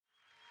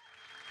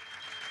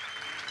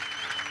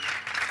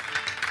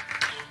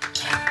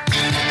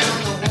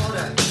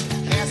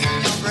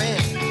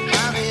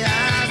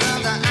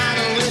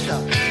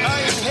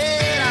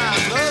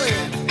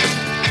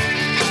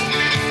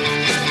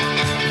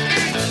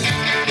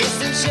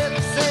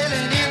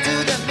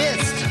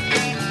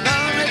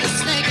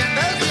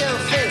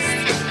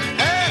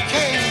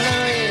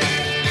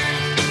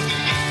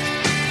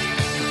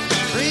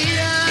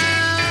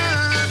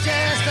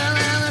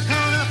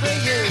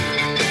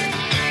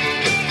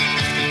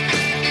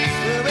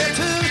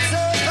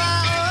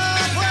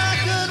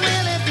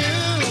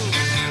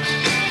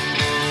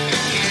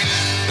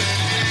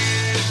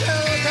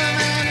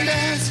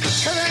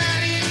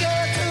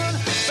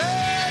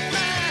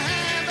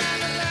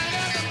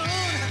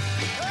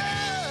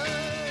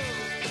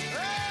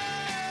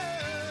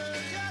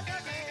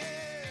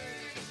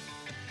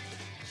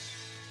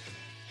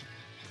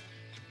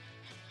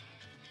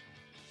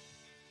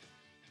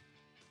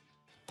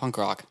punk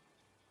rock.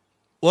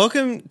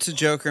 Welcome to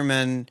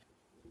Jokermen.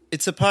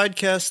 It's a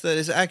podcast that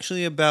is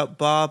actually about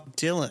Bob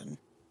Dylan,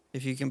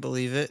 if you can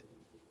believe it.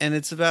 And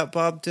it's about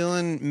Bob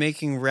Dylan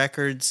making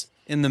records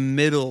in the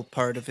middle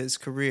part of his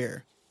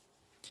career.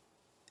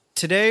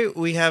 Today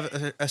we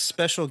have a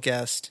special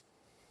guest,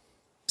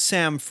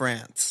 Sam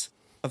France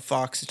of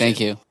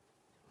Foxygen.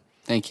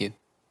 Thank you.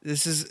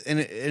 This is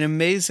an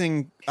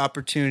amazing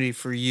opportunity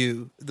for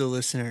you, the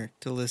listener,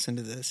 to listen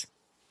to this.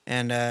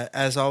 And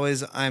as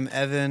always, I'm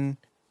Evan,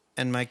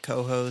 and my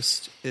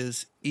co-host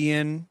is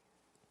Ian.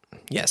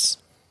 Yes.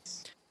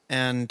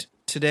 And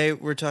today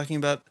we're talking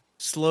about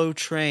Slow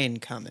Train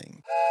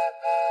Coming.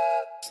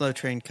 Slow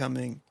Train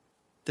Coming,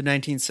 the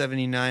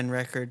 1979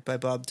 record by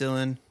Bob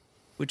Dylan,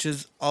 which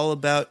is all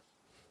about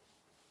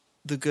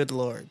the good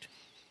Lord.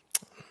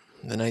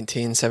 The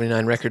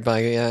 1979 record by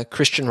a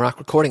Christian rock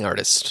recording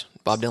artist,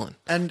 Bob Dylan.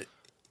 And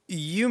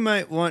you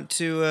might want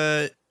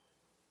to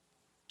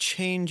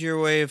change your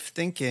way of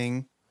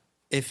thinking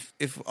if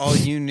all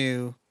you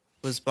knew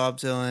was Bob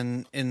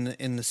Dylan in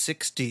the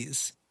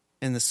 60s,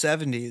 in the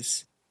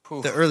 70s,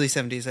 the early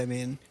 70s, I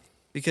mean,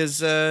 because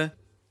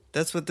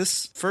that's what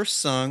this first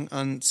song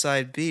on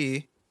side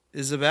B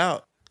is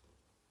about.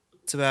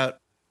 It's about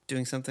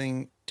doing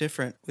something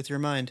different with your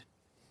mind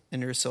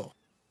and your soul.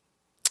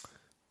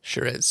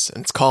 Sure is.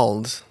 And it's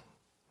called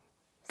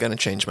Gonna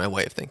Change My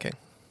Way of Thinking.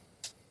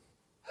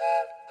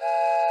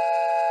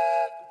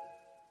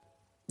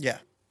 Yeah.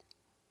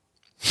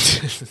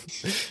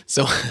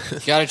 So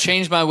Gotta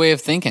change my way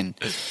of thinking.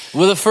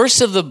 Well, the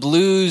first of the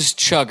blues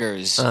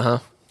chuggers.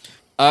 No.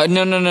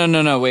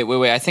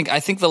 Wait. I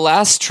think the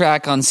last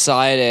track on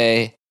side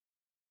A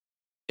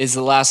is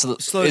the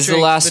last. Slow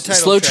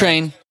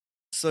Train.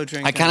 Slow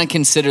Train. I kind of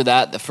consider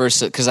that the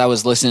first because I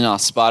was listening on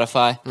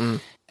Spotify,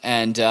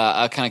 and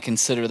I kind of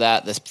consider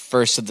that the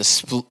first of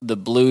the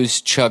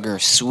blues chugger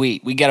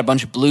suite. We got a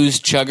bunch of blues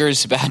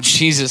chuggers about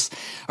Jesus,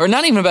 or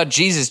not even about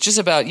Jesus, just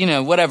about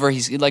whatever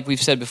he's like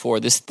we've said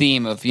before. This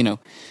theme of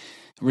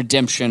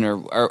redemption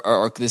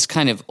or this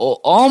kind of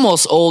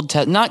almost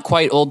not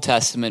quite Old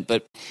Testament,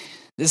 but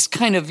this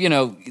kind of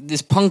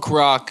this punk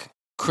rock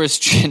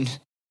Christian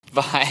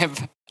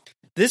vibe.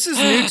 This is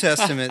New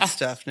Testament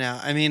stuff now.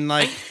 I mean,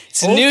 like...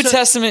 It's New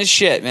Testament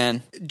shit,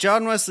 man.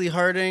 John Wesley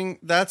Harding,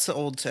 that's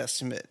Old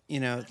Testament,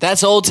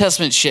 That's Old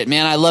Testament shit,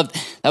 man. I love...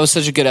 That was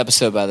such a good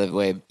episode, by the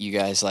way, you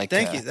guys.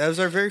 Thank you. That was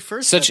our very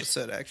first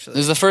episode, actually. It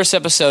was the first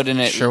episode, and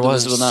it sure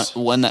was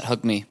one that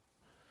hooked me.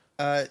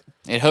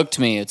 It hooked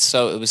me. It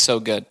was so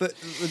good. But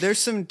there's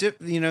some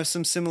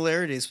some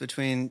similarities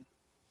between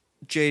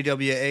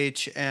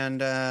JWH and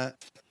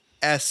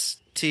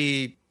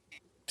STC.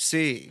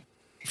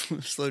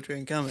 Slow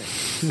Train Coming.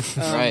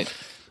 Right.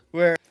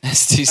 Where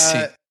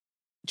STC.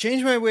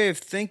 Change my way of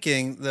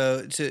thinking,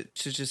 though, to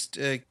just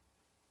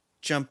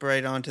jump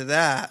right onto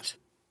that.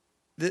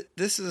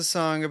 This is a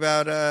song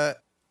about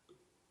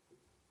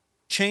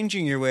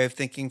changing your way of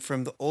thinking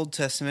from the Old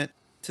Testament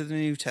to the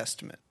New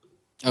Testament.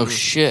 Oh,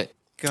 shit.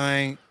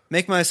 Going,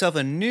 make myself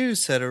a new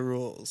set of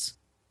rules.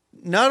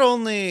 Not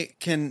only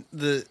can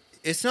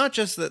it's not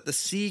just that the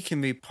sea can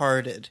be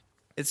parted.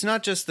 It's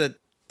not just that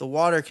the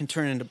water can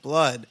turn into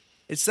blood.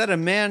 It's that a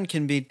man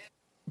can be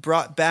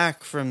brought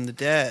back from the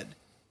dead.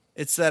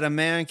 It's that a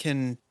man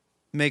can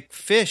make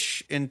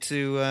fish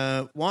into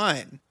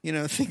wine.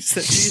 Things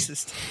that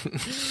Jesus did.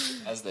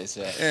 As they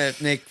say.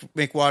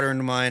 Make water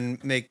into wine,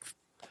 make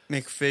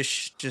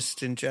fish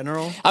just in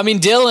general. I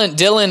mean,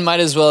 Dylan might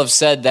as well have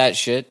said that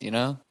shit,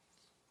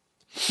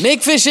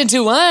 Make fish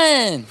into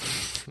wine.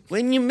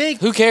 When you make...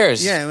 Who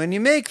cares? Yeah, when you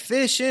make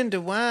fish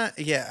into wine...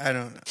 Yeah, I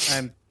don't know.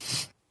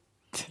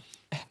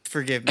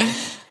 Forgive me.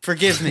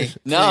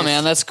 No, please.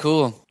 man, that's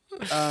cool.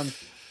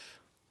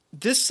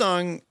 This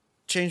song,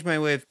 Change My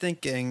Way of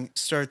Thinking,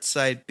 starts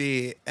side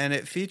B, and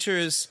it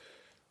features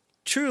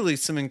truly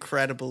some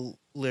incredible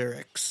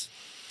lyrics.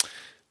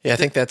 yeah, I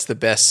think that's the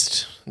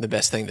best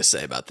thing to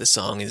say about this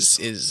song is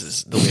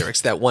the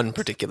lyrics. That one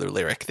particular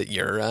lyric that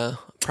you're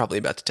probably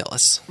about to tell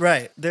us.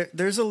 Right.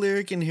 There's a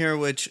lyric in here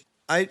which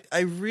I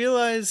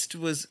realized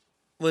was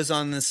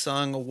on this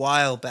song a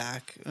while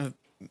back, a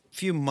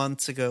few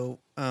months ago.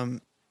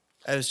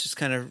 I was just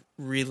kind of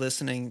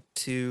re-listening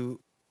to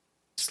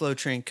Slow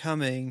Train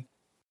Coming,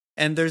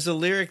 and there's a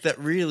lyric that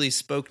really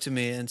spoke to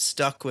me and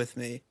stuck with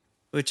me,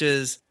 which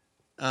is,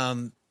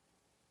 don't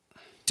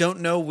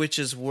know which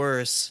is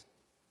worse,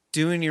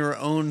 doing your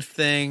own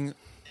thing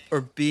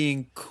or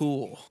being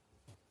cool.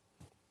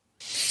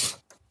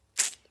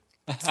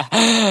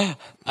 I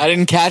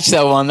didn't catch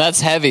that one.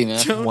 That's heavy,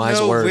 man. Don't Wise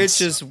know words.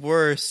 which is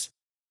worse,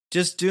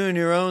 just doing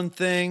your own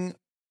thing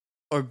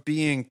or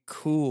being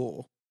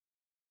cool.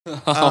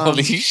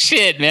 Holy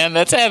shit, man.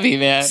 That's heavy,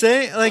 man.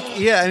 Saying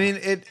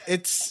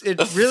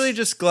it really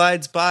just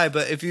glides by,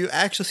 but if you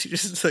actually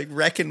just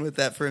reckon with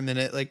that for a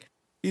minute,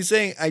 he's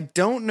saying, I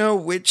don't know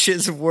which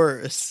is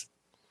worse.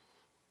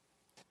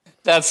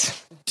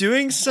 That's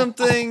Doing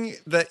something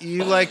that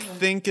you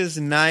think is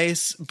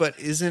nice, but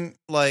isn't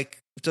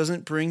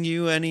doesn't bring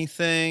you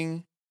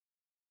anything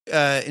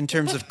in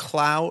terms of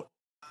clout,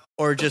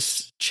 or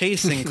just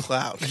chasing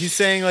clout. He's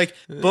saying like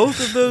both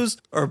of those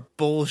are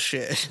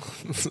bullshit.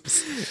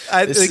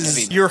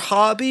 Your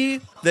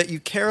hobby that you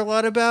care a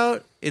lot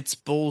about, it's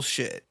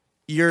bullshit.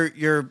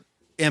 Your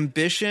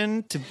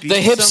ambition to be the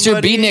hipster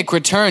somebody, beatnik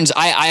returns.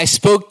 I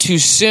spoke too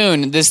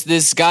soon.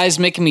 This guy's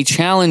making me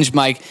challenge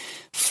my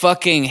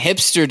fucking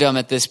hipsterdom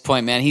at this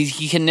point, man.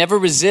 He can never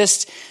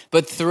resist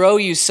but throw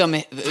you some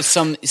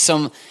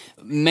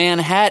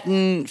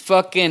Manhattan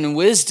fucking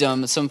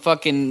wisdom, some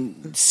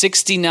fucking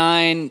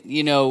 69,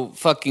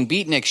 fucking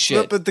beatnik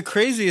shit. But the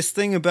craziest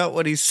thing about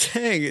what he's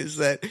saying is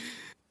that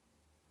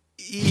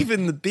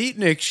even the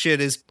beatnik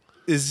shit is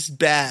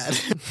bad.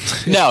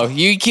 No,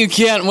 you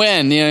can't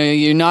win.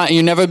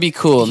 You're never be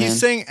cool, man.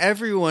 He's saying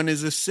everyone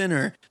is a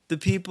sinner. The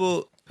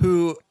people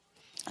who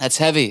That's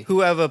heavy. who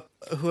have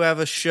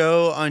a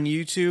show on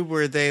YouTube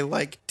where they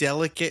like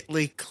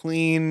delicately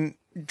clean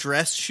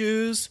dress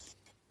shoes.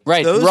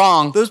 Right,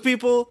 wrong. Those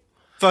people,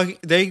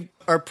 they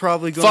are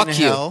probably going to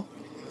hell.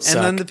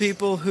 And then the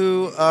people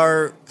who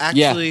are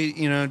actually,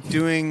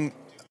 doing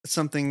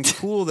something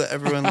cool that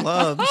everyone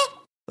loves,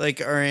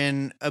 like are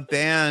in a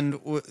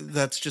band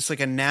that's just like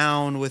a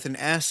noun with an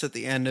S at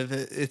the end of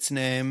its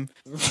name.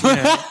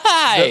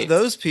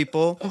 Those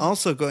people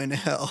also going to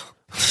hell.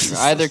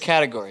 Either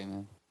category,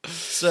 man.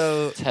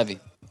 So It's heavy.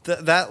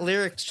 That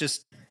lyrics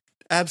just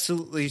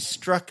absolutely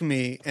struck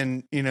me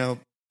and,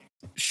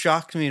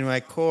 shocked me to my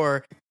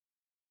core.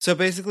 So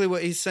basically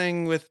what he's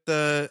saying with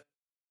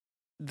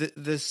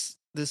this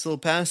little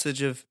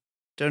passage of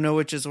don't know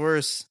which is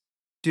worse,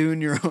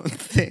 doing your own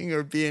thing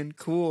or being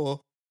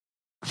cool.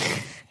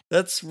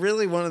 That's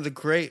really one of the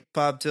great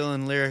Bob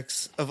Dylan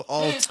lyrics of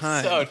all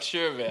time. So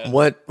true, man.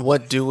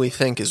 What do we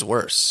think is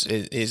worse?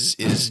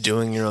 Is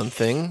doing your own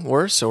thing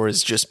worse, or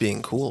is just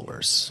being cool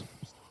worse?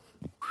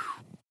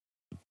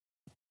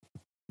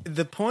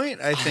 The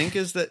point, I think,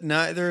 is that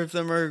neither of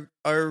them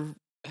are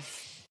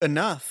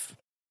enough.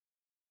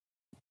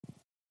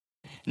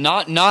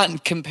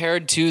 Not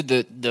compared to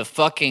the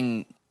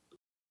fucking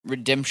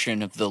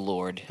redemption of the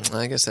Lord.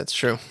 I guess that's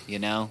true.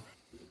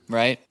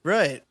 Right?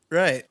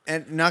 Right.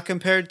 And not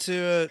compared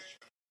to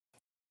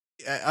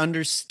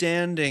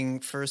understanding,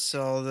 first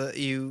of all, that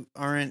you're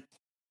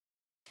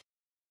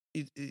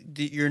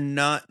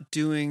not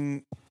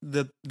doing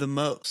the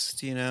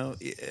most,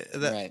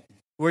 Right.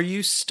 Where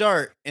you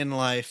start in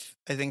life,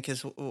 I think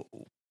is,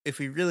 if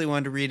we really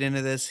wanted to read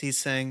into this, he's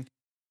saying,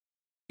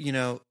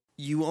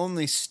 you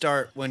only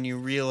start when you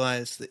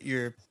realize that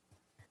you're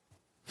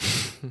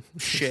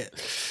shit.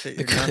 That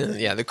you're nothing.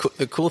 Yeah, the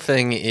cool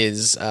thing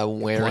is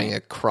wearing a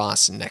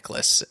cross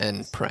necklace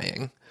and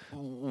praying.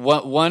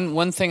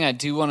 One thing I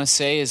do want to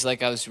say is,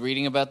 like, I was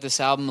reading about this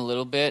album a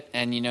little bit,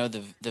 and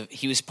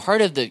he was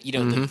part of the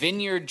the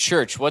Vineyard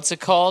Church. What's it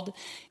called?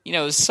 It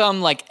was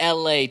some like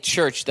L.A.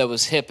 church that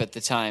was hip at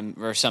the time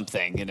or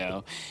something.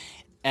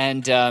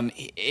 And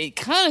it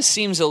kind of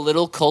seems a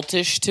little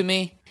cultish to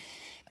me.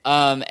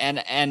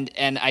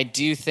 And I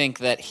do think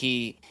that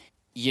he,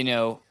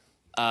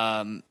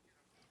 even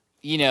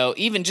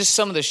just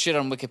some of the shit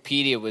on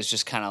Wikipedia was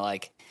just kind of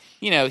like,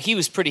 he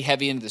was pretty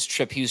heavy into this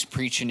trip. He was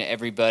preaching to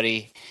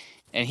everybody,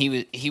 and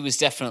he was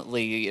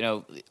definitely,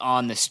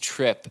 on this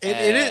trip. It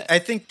is. I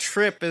think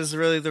trip is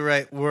really the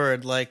right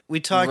word. Like we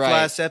talked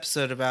last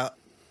episode about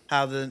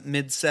how the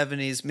mid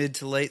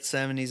to late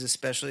 70s,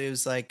 especially, it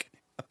was like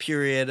a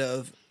period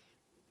of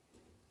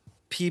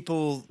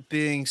people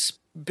being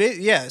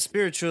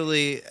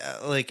spiritually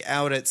like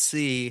out at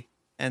sea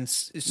and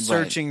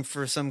searching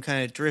for some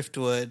kind of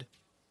driftwood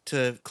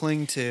to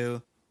cling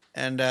to,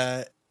 and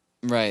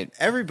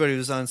everybody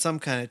was on some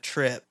kind of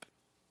trip,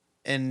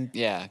 and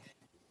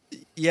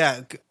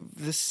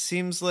this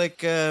seems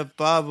like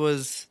Bob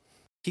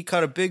he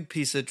caught a big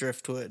piece of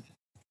driftwood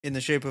in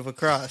the shape of a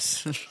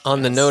cross.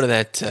 On the note of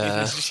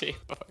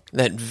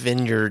that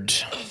Vineyard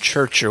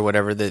Church or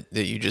whatever that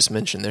you just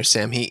mentioned there,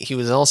 Sam, he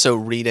was also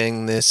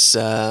reading this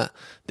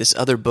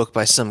other book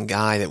by some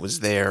guy that was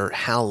there,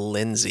 Hal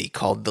Lindsey,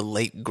 called The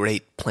Late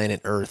Great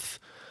Planet Earth,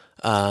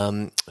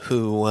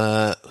 who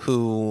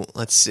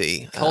let's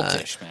see,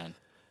 cultish, man.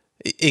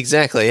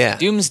 Exactly, yeah.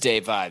 Doomsday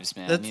vibes,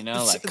 man.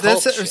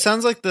 It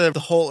sounds like the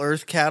Whole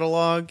Earth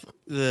catalog.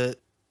 The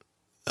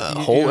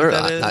Whole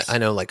Earth. I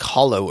know, like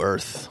Hollow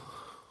Earth.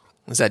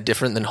 Is that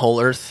different than Whole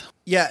Earth?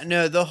 Yeah,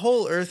 no. The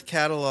Whole Earth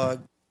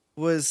catalog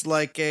was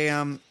like a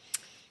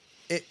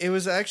It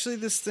was actually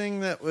this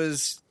thing that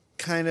was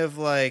kind of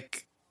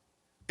like,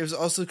 it was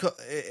also called,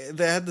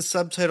 they had the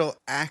subtitle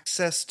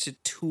Access to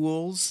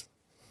Tools.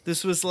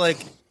 This was like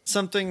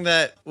something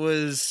that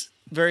was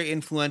very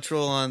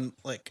influential on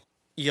like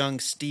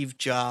young Steve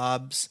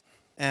Jobs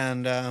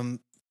and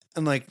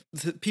like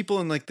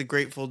people in like the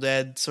Grateful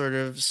Dead sort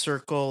of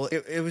circle.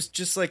 It was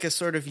just like a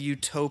sort of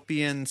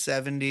utopian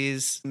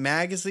 70s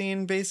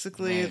magazine,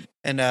 basically. Right.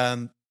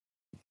 And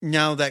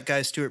now that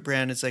guy Stuart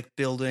Brand is like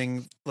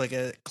building like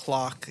a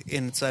clock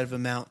inside of a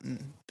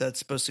mountain that's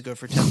supposed to go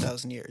for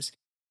 10,000 years.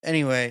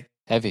 Anyway,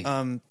 heavy.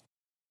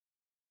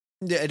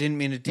 Yeah, I didn't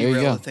mean to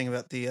derail the thing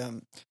about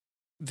the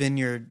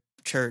Vineyard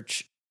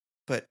Church,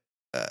 but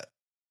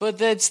But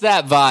that's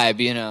that vibe,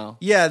 you know.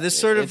 Yeah, this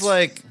sort of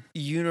like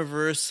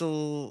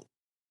universalist,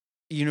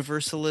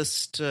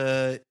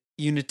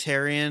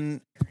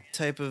 Unitarian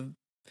type of.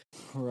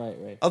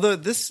 Right. Although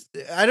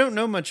I don't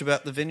know much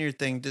about the Vineyard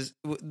thing.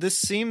 This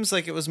seems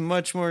like it was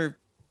much more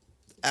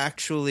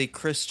actually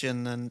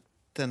Christian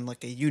than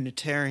like a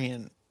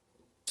Unitarian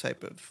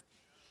type of.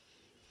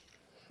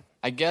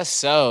 I guess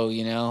so.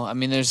 You know, I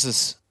mean, there's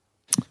this.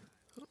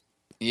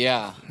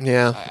 Yeah.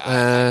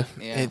 Yeah.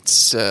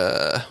 It's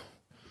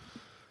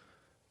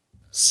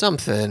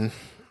something.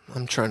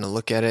 I'm trying to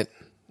look at it.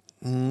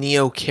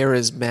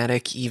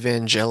 Neo-charismatic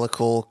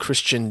evangelical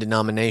Christian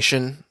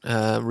denomination,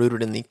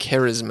 rooted in the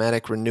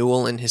charismatic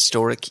renewal and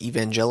historic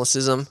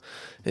evangelicism.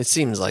 It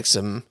seems like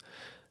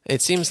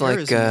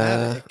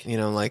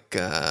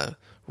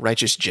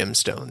Righteous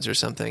Gemstones or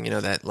something, you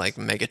know, that like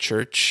mega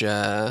church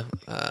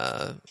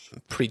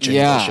preaching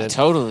bullshit.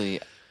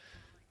 Totally.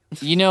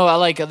 You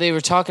know, they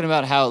were talking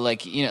about how,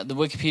 like, you know, the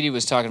Wikipedia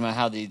was talking about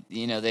how they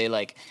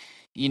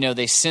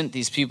sent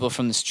these people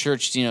from this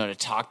church, you know, to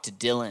talk to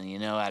Dylan, you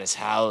know, at his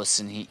house,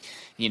 and he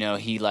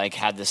like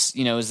had this,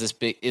 you know, it was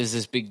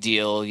this big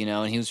deal, you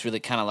know, and he was really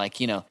kind of like,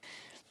 you know,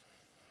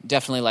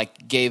 definitely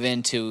like gave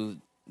into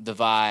the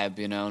vibe,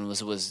 you know, and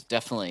was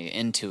definitely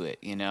into it,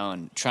 you know,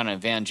 and trying to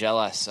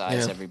evangelize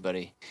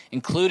everybody,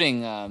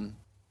 including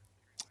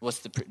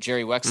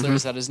Jerry Wexler,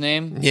 is that his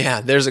name?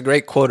 Yeah, there's a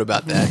great quote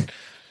about that.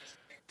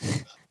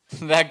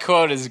 That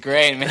quote is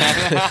great, man.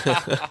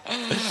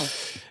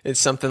 It's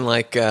something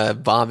like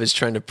Bob is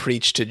trying to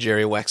preach to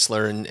Jerry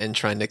Wexler and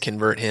trying to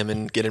convert him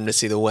and get him to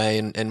see the way,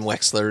 and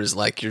Wexler is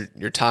like,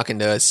 you're talking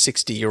to a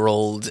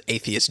 60-year-old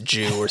atheist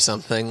Jew or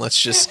something.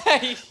 Let's just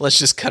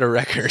cut a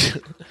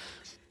record.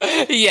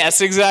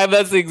 Yes, exactly.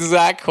 That's the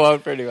exact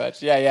quote, pretty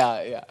much.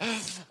 Yeah.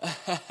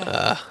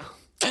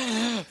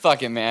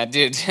 Fucking man,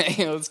 dude.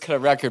 Let's cut a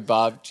record,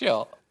 Bob.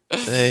 Chill.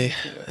 They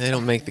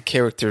don't make the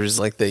characters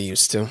like they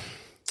used to.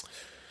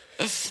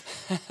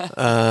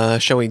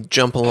 Shall we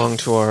jump along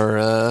to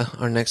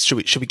our next?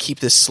 Should we keep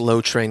this slow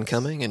train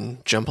coming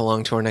and jump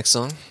along to our next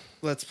song?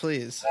 Let's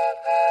please.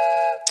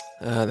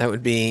 That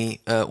would be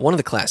one of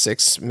the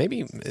classics,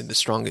 maybe the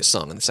strongest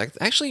song on the second.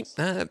 Actually,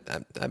 I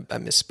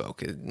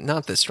misspoke.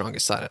 Not the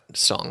strongest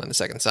song on the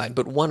second side,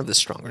 but one of the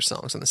stronger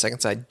songs on the second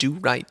side. "Do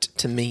Right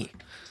to Me."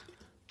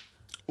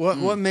 What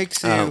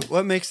makes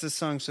this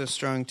song so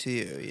strong to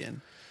you,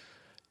 Ian?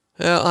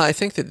 Well, I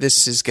think that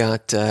this has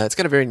got it's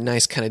got a very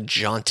nice kind of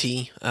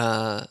jaunty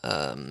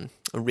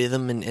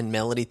rhythm and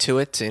melody to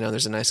it. You know,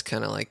 there's a nice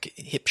kind of like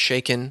hip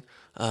shaking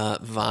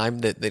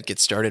vibe that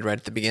gets started right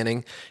at the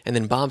beginning, and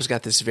then Bob's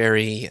got this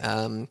very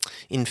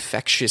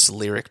infectious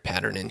lyric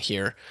pattern in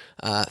here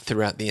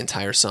throughout the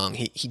entire song.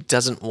 He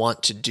doesn't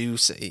want to do.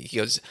 He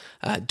goes,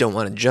 "Don't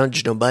want to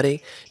judge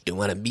nobody. Don't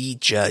want to be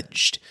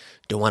judged.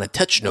 Don't want to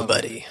touch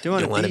nobody.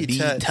 Don't want to be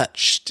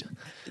touched."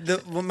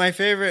 My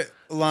favorite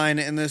line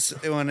in this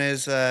one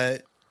is,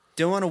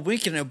 "Don't want to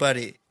wink at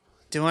nobody.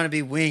 Don't want to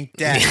be winked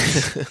at."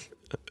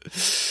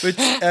 Which,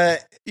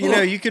 you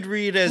know, you could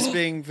read as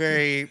being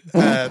very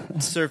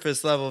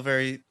surface level,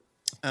 very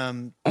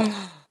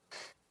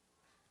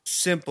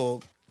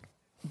simple.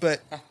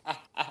 But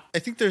I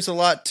think there's a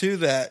lot to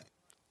that.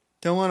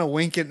 Don't want to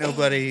wink at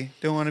nobody.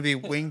 Don't want to be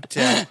winked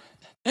at.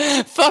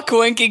 Fuck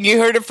winking. You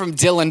heard it from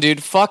Dylan,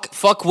 dude.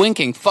 Fuck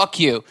winking. Fuck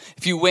you.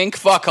 If you wink,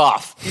 fuck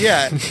off.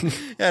 Yeah.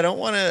 I don't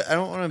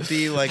want to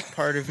be like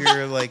part of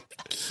your like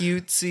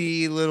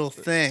cutesy little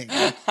thing.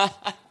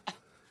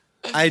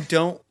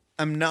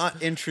 I'm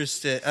not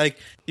interested. Like,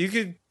 you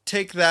could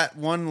take that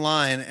one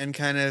line and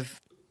kind of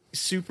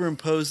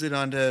superimpose it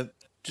onto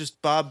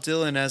just Bob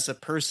Dylan as a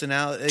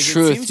personality. Like,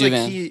 Truth, it seems like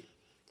man. he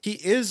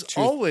is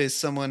always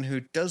someone who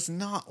does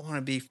not want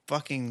to be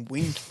fucking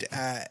winked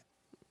at.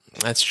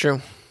 That's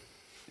true.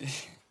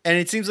 And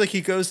it seems like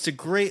he goes to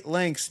great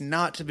lengths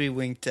not to be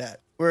winked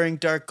at, wearing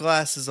dark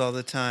glasses all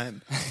the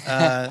time.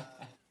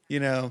 You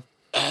know,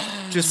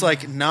 just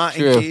like not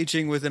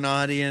engaging with an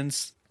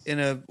audience in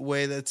a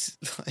way that's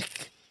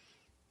like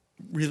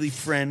really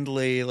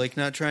friendly, like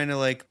not trying to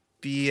like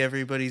be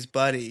everybody's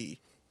buddy.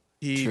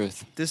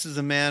 This is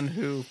a man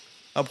who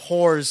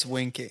abhors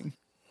winking.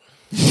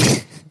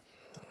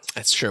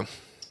 That's true.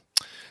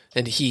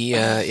 And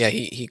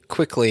he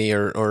quickly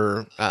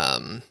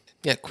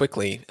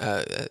quickly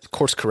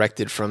course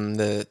corrected from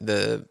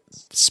the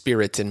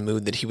spirit and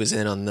mood that he was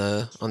in on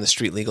the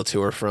Street Legal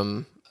tour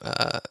from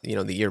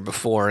the year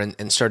before,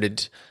 and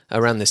started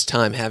around this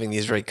time having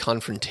these very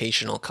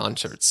confrontational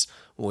concerts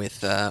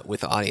with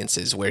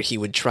audiences where he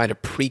would try to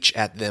preach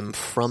at them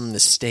from the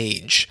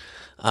stage.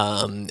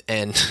 And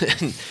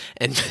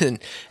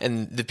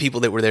the people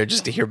that were there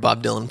just to hear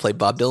Bob Dylan play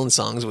Bob Dylan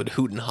songs would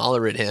hoot and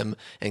holler at him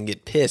and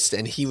get pissed,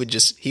 and he would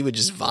just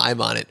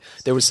vibe on it.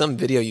 There was some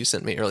video you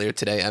sent me earlier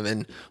today,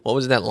 Evan. What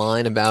was that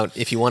line about?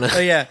 If you want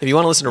to, if you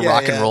want to listen to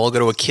rock and roll, go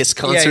to a Kiss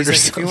concert or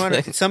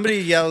something. Somebody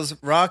yells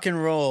rock and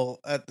roll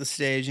at the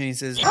stage, and he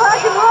says, "Rock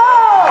and roll!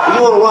 If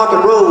you want to rock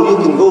and roll, you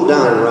can go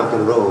down and rock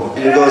and roll.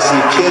 You can go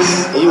see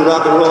Kiss, and you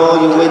rock and roll all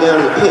your way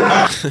down to the pit."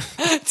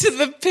 to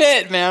the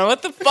pit, man.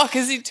 What the fuck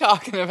is he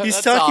talking about?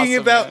 He's That's talking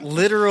awesome, about man.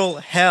 literal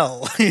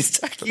hell. He's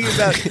talking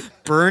about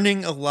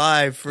burning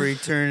alive for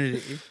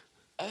eternity.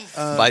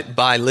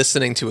 By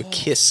listening to a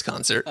Kiss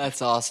concert.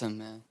 That's awesome,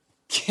 man.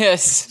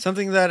 Kiss.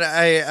 Something that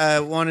I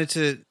wanted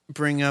to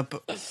bring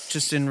up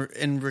just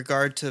in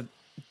regard to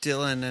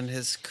Dylan and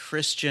his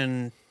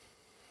Christian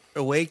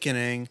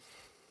awakening.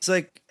 It's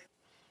like,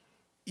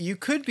 you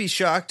could be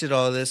shocked at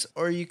all this,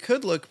 or you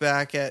could look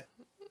back at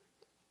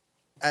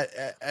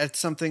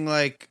something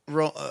like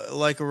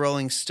a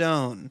Rolling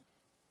Stone.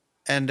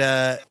 And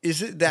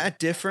is it that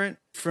different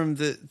from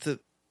the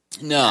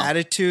No.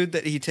 attitude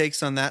that he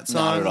takes on that Not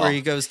song, at all. where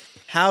he goes,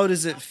 "How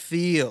does it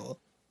feel?"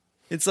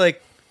 It's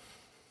like,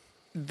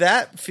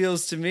 that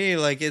feels to me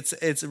like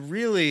it's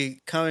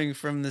really coming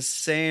from the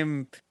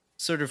same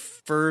sort of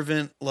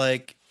fervent,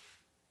 like,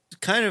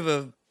 kind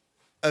of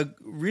a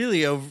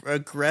really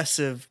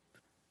aggressive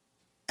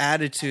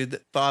attitude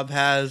that Bob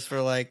has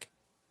for, like,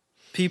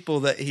 people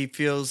that he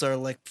feels are,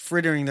 like,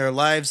 frittering their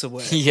lives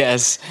away.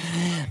 Yes.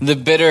 The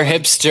bitter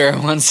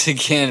hipster once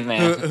again,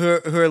 man.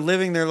 Who are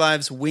living their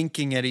lives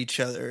winking at each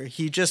other.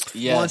 He just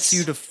Yes. wants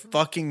you to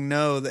fucking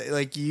know that,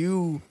 like,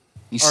 you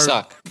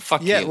suck.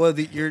 Fuck yeah, you. well,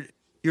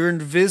 you're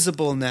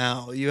invisible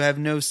now. You have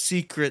no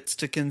secrets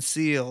to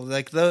conceal.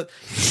 Like,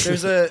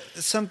 there's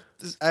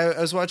I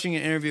was watching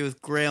an interview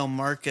with Grail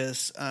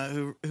Marcus,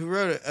 who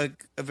wrote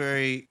a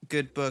very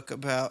good book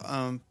about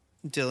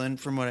Dylan.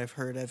 From what I've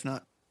heard, I've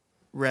not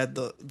read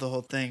the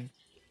whole thing,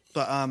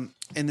 but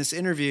in this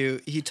interview,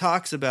 he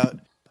talks about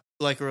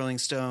Like a Rolling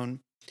Stone,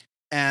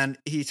 and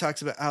he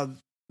talks about how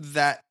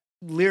that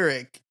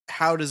lyric,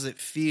 "How does it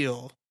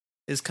feel?"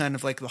 is kind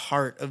of like the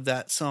heart of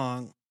that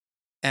song,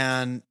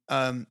 and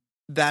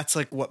that's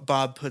like what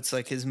Bob puts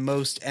like his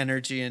most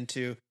energy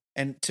into,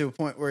 and to a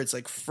point where it's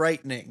like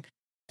frightening.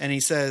 And he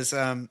says,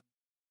 "How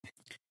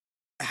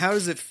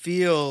does it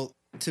feel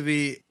to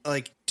be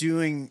like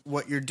doing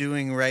what you're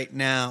doing right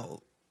now?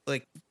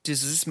 Like,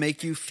 does this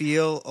make you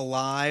feel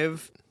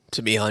alive?"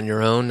 To be on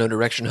your own, no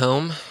direction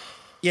home.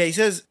 Yeah, he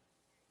says,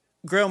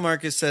 Grail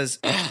Marcus says,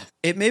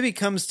 "It maybe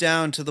comes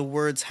down to the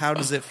words, 'how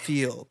does it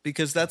feel?'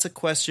 Because that's a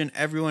question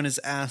everyone is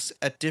asked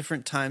at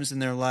different times in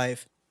their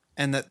life,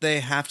 and that they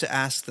have to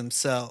ask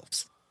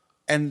themselves.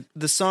 And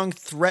the song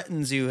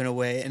threatens you in a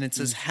way, and it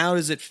says, 'How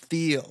does it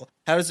feel?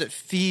 How does it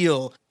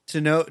feel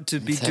to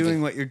be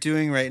doing what you're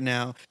doing right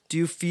now? Do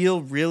you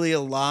feel really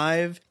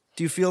alive?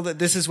 Do you feel that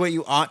this is what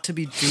you ought to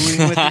be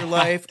doing with your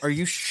life? Are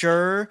you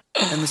sure?'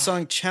 And the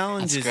song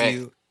challenges great.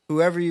 you,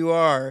 whoever you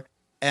are,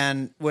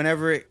 and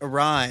whenever it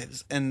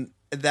arrives. And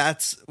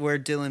that's where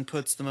Dylan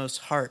puts the most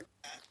heart.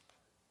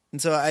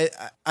 And so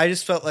I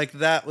just felt like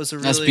that was a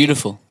really That's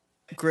beautiful.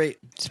 great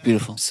It's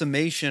beautiful.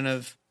 summation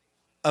of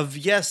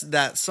yes,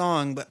 that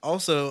song, but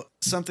also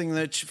something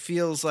that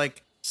feels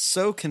like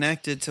so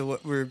connected to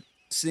what we're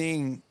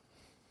seeing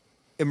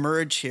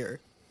emerge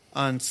here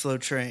on Slow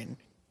Train,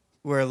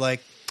 where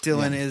like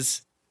Dylan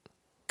is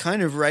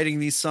kind of writing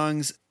these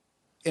songs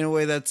in a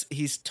way that's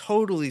he's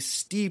totally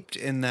steeped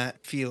in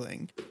that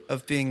feeling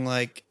of being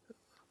like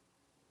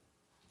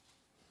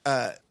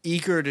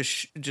eager to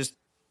just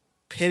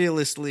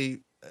pitilessly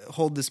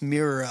hold this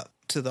mirror up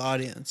to the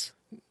audience.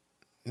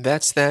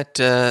 That's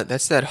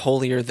that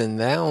holier than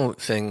thou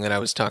thing that I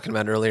was talking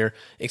about earlier.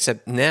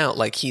 Except now,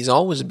 like, he's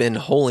always been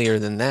holier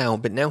than thou,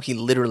 but now he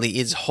literally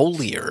is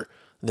holier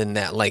than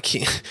that. Like,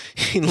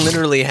 he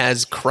literally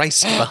has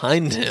Christ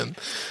behind him.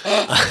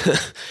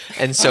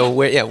 And so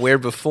where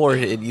before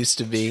it used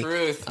to be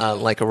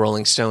like a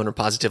Rolling Stone or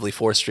Positively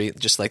 4th Street,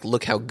 just like,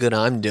 look how good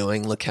I'm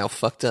doing, look how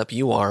fucked up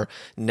you are.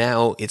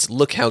 Now it's,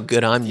 look how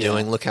good I'm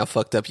doing, look how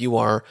fucked up you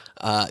are.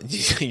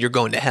 You're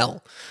going to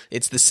hell.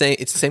 It's the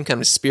same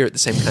kind of spirit, the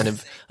same kind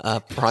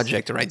of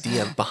project or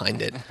idea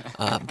behind it.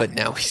 But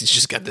now he's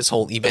just got this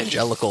whole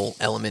evangelical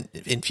element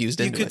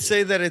infused into it. You could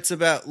say that it's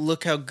about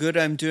look how good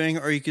I'm doing,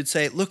 or you could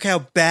say look how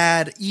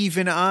bad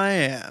even I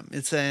am.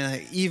 It's saying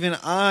like, even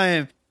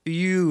I'm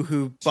you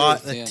who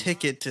bought a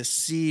ticket to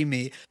see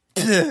me.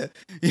 You're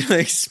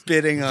like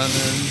spitting on them.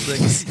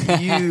 It's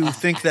like, you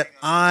think that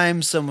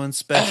I'm someone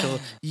special,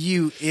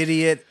 you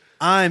idiot.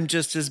 I'm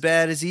just as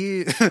bad as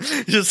you.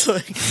 Just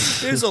like,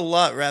 there's a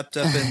lot wrapped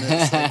up in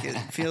this. Like, it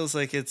feels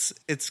like it's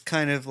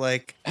kind of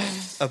like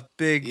a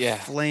big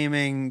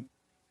flaming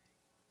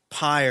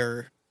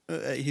pyre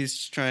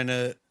he's trying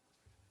to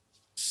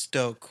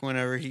stoke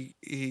whenever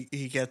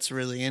he gets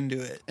really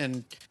into it.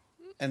 And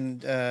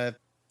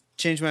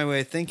Change My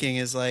Way of Thinking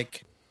is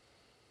like,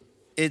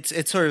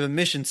 it's sort of a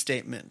mission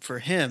statement for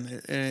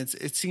him, and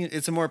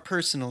it's a more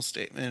personal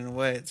statement in a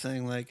way. It's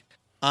saying like,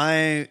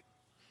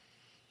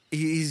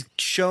 he's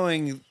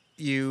showing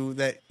you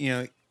that, you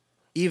know,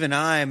 even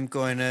I'm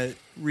going to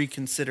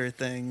reconsider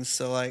things,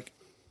 so like,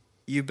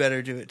 you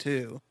better do it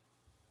too,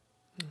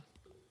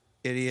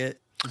 idiot.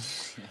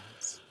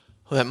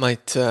 Well, that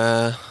might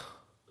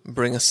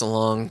bring us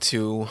along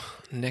to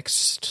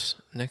next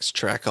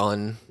track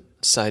on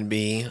side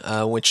B,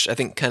 which I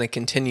think kind of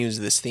continues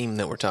this theme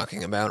that we're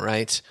talking about,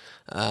 right?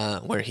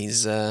 Where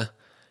he's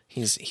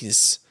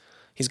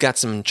he's got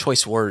some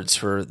choice words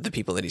for the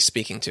people that he's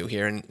speaking to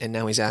here, and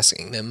now he's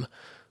asking them,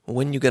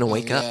 when you going to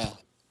wake up?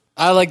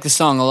 I like the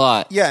song a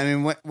lot. Yeah, I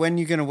mean, when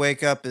you're going to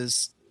wake up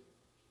is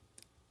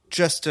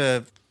just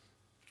a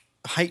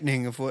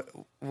heightening of what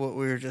we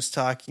were just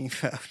talking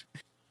about.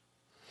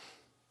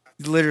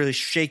 He's literally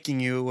shaking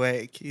you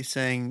awake. He's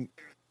saying,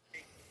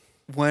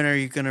 when are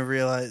you going to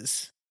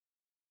realize?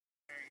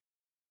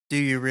 Do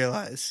you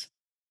realize?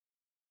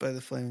 By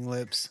the Flaming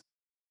Lips.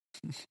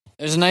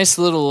 There's a nice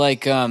little,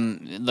 like,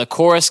 the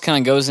chorus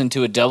kind of goes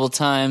into a double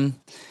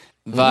time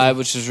vibe,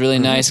 which is really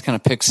nice, kind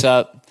of picks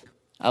up.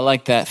 I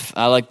like that.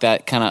 I like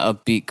that kind of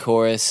upbeat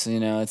chorus. You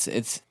know,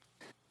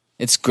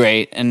 it's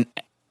great, and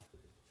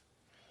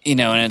you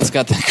know, and it's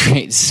got the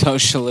great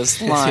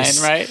socialist line,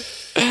 right?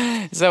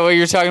 Is that what you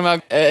were talking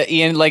about,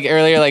 Ian? Like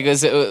earlier, like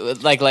was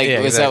it like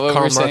Yeah, was that what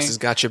Karl we were Marx saying? has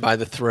got you by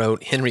the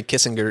throat. Henry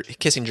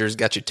Kissinger's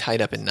got you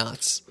tied up in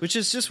knots. Which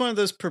is just one of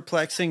those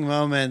perplexing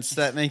moments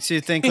that makes you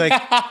think, like,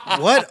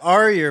 what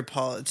are your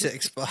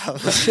politics,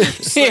 Bob?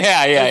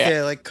 Yeah.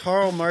 Okay, like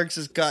Karl Marx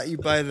has got you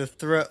by the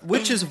throat.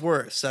 Which is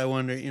worse, I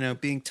wonder, you know,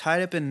 being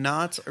tied up in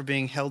knots or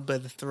being held by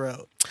the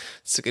throat?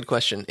 It's a good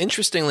question.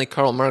 Interestingly,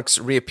 Karl Marx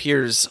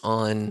reappears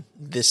on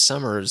this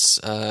summer's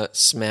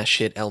smash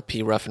hit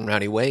LP Rough and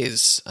Rowdy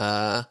Ways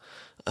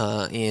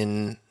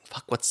in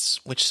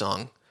which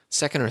song?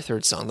 Second or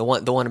third song?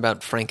 The one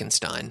about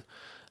Frankenstein.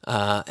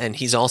 And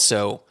he's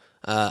also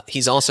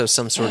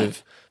some sort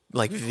of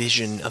like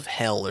vision of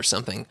hell or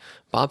something.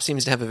 Bob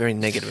seems to have a very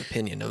negative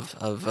opinion of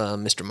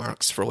Mr.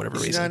 Marx for whatever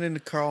reason. He's not into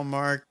Karl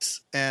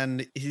Marx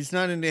and he's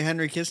not into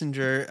Henry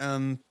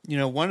Kissinger. You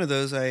know, one of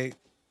those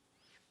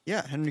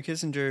Henry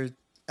Kissinger,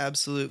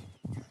 absolute,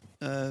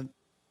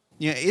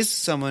 is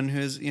someone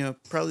who's, you know,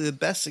 probably the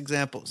best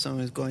example of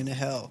someone who's going to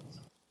hell.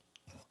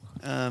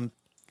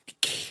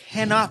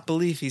 Cannot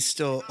believe he's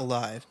still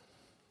alive.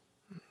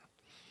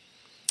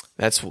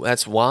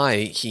 That's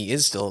why he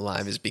is still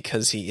alive, is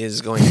because he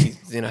is going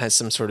to, has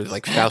some sort of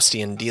like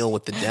Faustian deal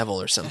with the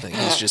devil or something.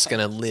 He's just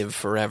going to live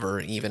forever,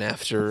 even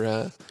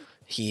after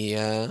he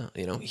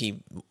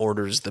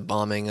orders the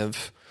bombing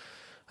of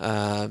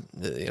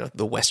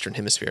the Western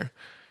Hemisphere.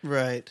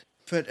 Right.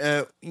 But,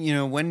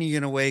 when are you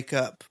going to wake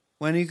up?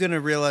 When are you going to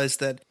realize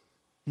that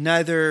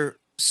neither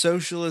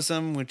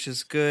socialism, which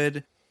is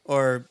good,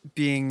 or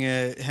being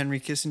Henry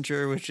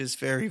Kissinger, which is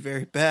very,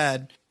 very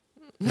bad,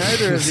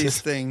 neither of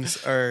these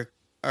things are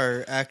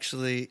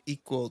actually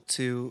equal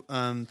to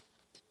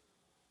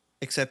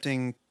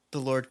accepting the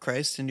Lord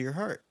Christ into your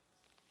heart?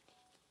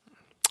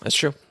 That's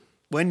true.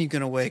 When are you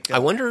going to wake up? I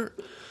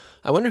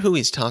wonder who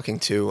he's talking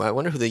to. I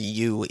wonder who the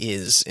you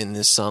is in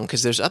this song,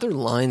 because there's other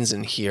lines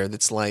in here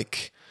that's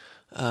like,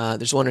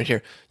 there's one in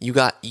here. You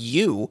got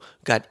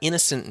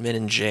innocent men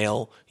in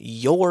jail.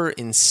 Your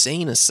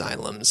insane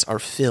asylums are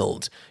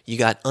filled. You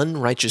got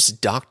unrighteous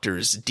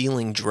doctors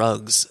dealing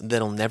drugs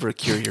that'll never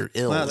cure your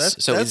ills. Wow,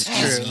 that's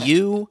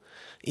true.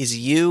 Is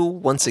you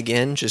once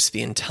again just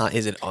the entire?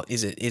 Is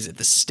it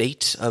the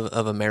state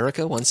of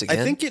America once again?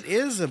 I think it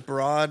is I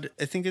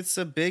think it's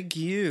a big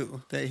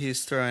you that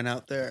he's throwing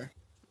out there.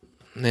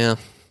 Yeah.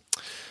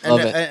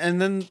 Love it.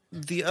 And then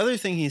the other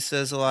thing he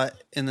says a lot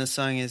in the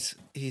song is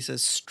he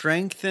says,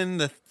 strengthen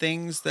the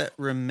things that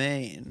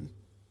remain,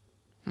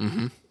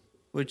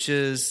 which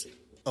is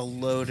a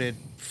loaded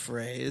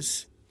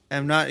phrase.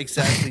 I'm not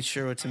exactly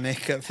sure what to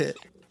make of it.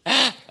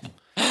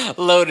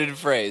 Loaded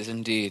phrase,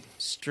 indeed.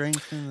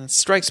 Strengthen the...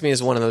 Strikes me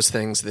as one of those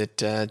things that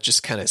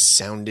just kind of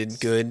sounded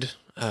good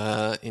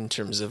in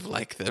terms of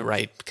like the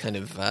right kind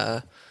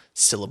of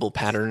syllable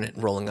pattern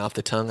rolling off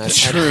the tongue. I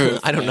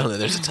don't know that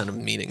there's a ton of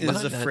meaning.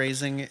 Is the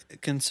phrasing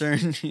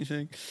concern, you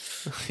think?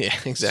 Yeah,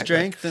 exactly.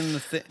 Strengthen the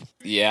thing.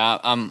 Yeah,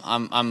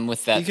 I'm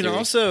with that. You can theory.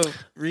 also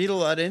read a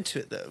lot into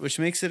it, though, which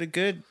makes it a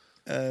good,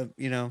 a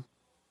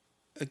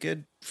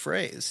good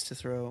phrase to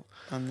throw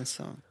on this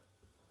song.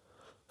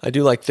 I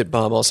do like that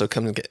Bob also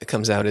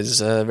comes out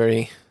as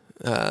very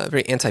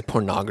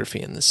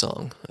anti-pornography in the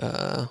song.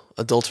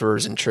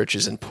 Adulterers in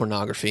churches and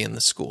pornography in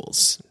the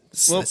schools.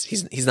 Well,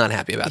 he's not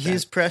happy about that.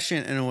 He's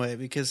prescient in a way,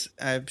 because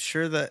I'm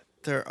sure that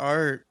there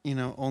are,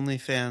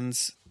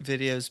 OnlyFans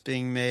videos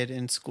being made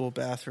in school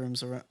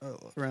bathrooms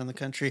around the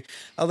country.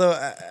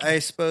 Although I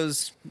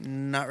suppose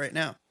not right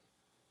now.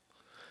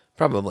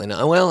 Probably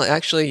not. Well,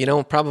 actually,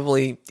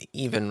 probably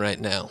even right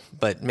now,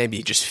 but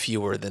maybe just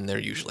fewer than there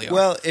usually are.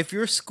 Well, if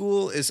your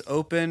school is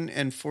open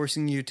and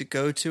forcing you to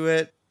go to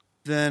it,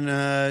 then,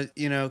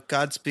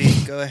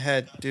 Godspeed, go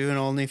ahead, do an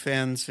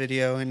OnlyFans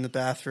video in the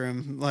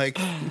bathroom. Like,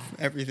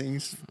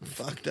 everything's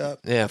fucked up.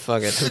 Yeah,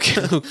 fuck it.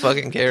 Who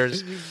fucking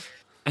cares?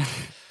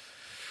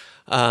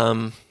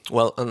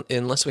 Well,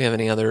 unless we have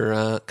any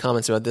other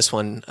comments about this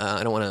one,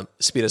 I don't want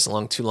to speed us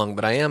along too long,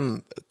 but I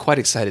am quite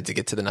excited to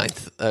get to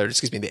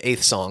the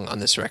eighth song on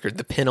this record,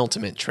 the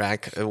penultimate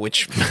track,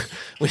 which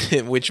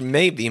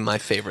may be my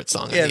favorite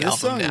song on the this album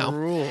song now.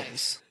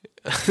 rules.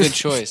 Good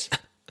choice.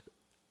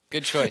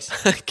 Good choice.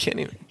 I can't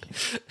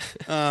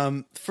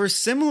even. For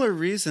similar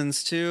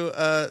reasons, too,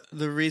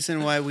 the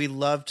reason why we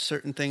loved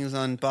certain things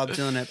on Bob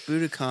Dylan at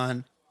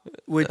Budokan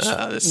which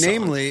this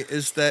namely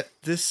is that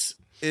this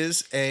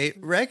is a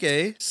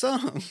reggae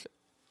song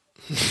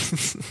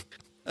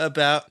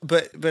about,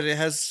 but it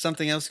has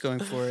something else going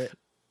for it.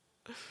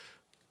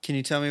 Can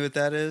you tell me what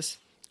that is?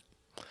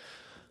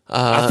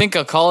 I think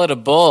I'll call it a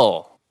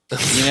bull.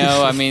 You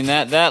know, I mean,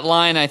 that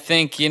line, I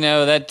think, you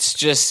know, that's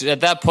just, at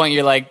that point,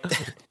 you're like,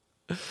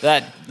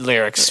 that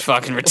lyric's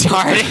fucking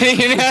retarded.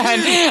 You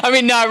know? I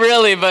mean, not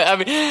really, but I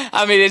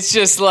mean, it's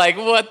just like,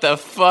 what the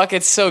fuck?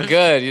 It's so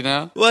good, you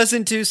know?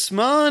 Wasn't too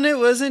small and it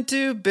wasn't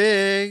too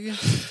big.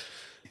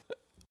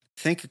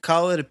 Think I'd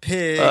call it a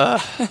pig.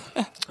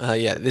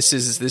 Yeah, this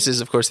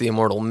is of course the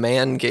immortal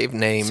man gave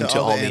name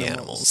to all the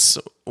animals,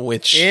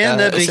 which In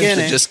the essentially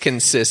beginning. just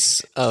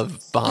consists of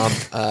Bob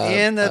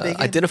In the beginning.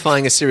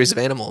 identifying a series of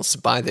animals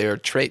by their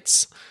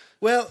traits.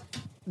 Well,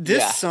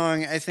 this Yeah.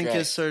 song I think Right.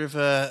 is sort of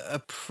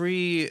a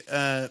preview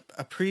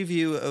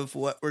of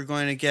what we're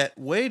going to get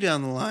way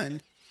down the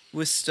line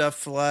with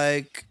stuff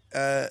like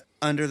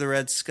Under the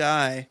Red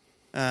Sky,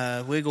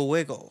 Wiggle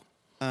Wiggle,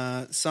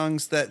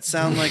 songs that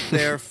sound like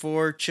they're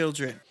for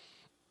children.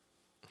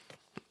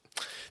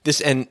 This,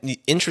 and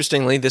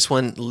interestingly, this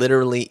one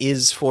literally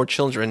is for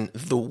children.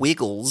 The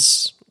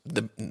Wiggles,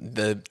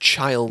 the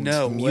child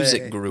No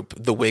music way. group,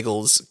 The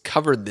Wiggles,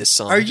 covered this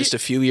song Are you- just a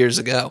few years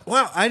ago.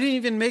 Wow, I didn't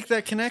even make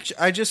that connection.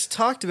 I just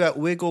talked about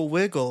Wiggle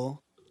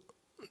Wiggle,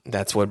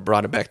 That's what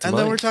brought it back to and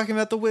mind. then we're talking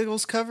about the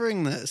Wiggles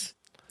covering this.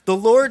 The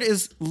Lord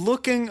is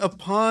looking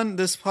upon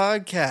this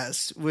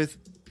podcast with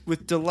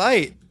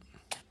delight.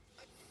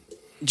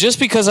 Just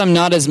because I'm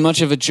not as much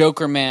of a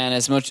Joker man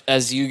as much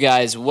as you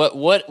guys,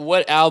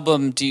 what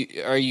album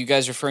are you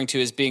guys referring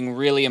to as being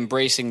really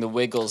embracing the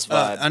Wiggles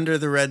vibe? Under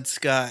the Red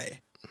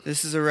Sky.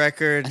 This is a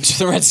record. Under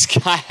the Red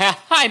Sky.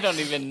 I don't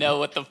even know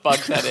what the fuck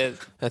that is.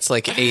 That's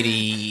like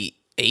 88,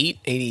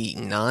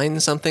 89,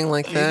 something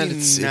like that.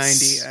 Maybe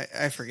 90.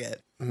 I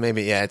forget.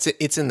 Maybe, yeah.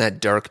 It's in that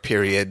dark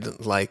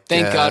period. Like,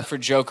 Thank God for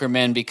Joker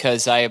Men,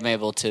 because I am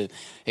able to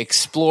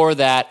explore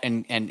that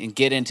and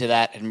get into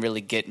that and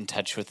really get in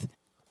touch with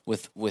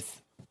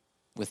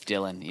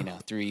Dylan, you know,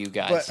 through you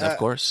guys. Of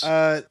course.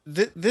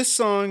 This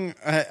song,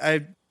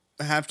 I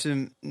have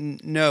to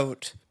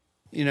note,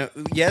 you know,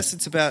 yes,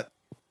 it's about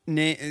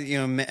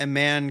a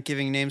man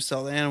giving names to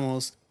all the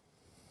animals,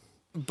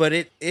 but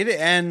it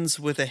ends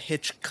with a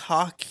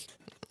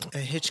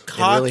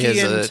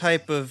Hitchcockian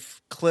type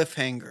of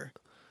cliffhanger.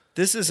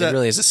 This is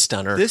really is a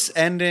stunner. This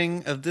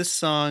ending of this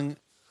song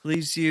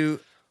leaves you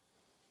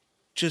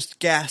just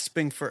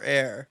gasping for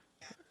air,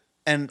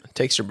 and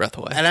Takes your breath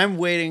away. and I'm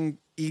waiting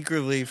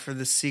eagerly for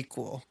the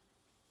sequel.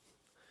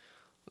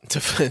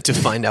 to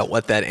find out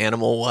what that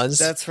animal was.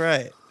 That's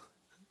right.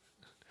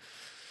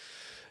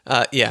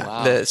 Yeah.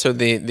 Wow.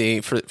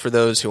 For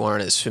those who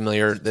aren't as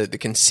familiar, the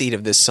conceit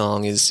of this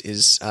song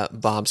is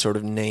Bob sort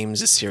of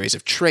names a series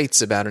of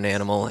traits about an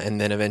animal, and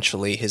then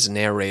eventually his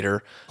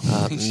narrator,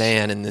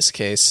 man in this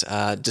case,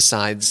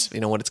 decides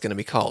what it's going to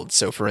be called.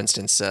 So, for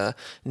instance,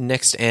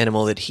 next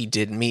animal that he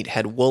did meet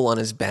had wool on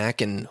his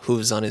back and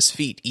hooves on his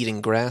feet,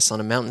 eating grass on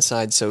a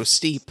mountainside so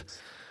steep.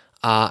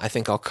 I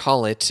think I'll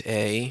call it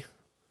a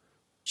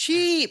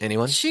Sheep.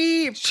 Anyone?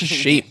 Sheep.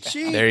 sheep.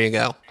 There you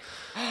go.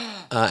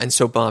 And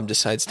so Bob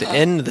decides to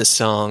end the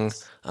song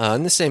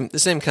in the same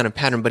kind of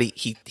pattern, but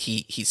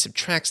he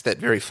subtracts that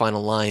very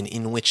final line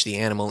in which the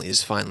animal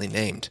is finally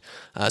named.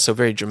 So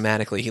very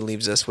dramatically, he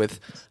leaves us with,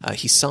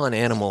 he saw an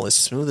animal as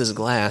smooth as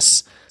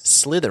glass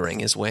slithering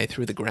his way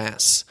through the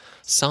grass.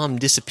 Saw him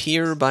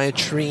disappear by a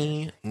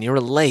tree near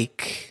a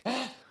lake. ...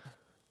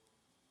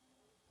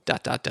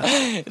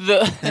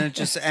 And it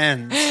just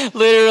ends.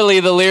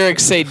 Literally, the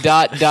lyrics say ...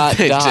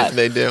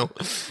 They do.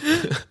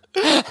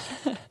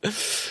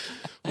 That's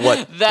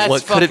what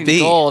could fucking it be?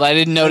 gold. I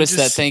didn't notice I'm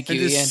that. just- Thank you,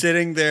 I'm just Ian.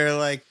 sitting there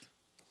like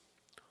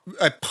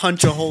I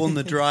punch a hole in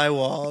the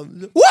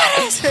drywall.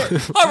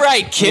 What? All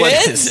right,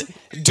 What is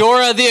kids.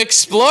 Dora the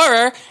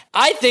Explorer.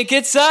 I think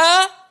it's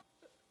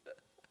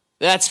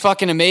That's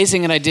fucking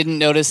amazing, and I didn't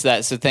notice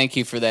that. So thank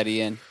you for that,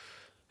 Ian.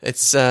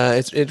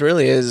 It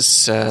really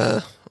is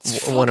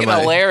one of Fucking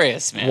my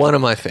hilarious, man. one of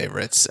my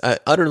favorites.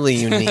 Utterly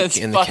unique That's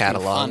in the fucking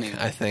catalog. funny, man.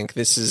 I think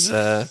this is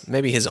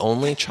maybe his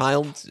only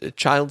child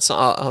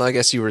song. I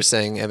guess you were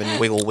saying Evan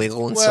Wiggle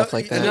Wiggle and stuff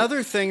like that.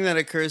 Another thing that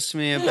occurs to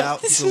me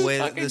about This the is way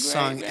that fucking this great,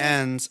 song man.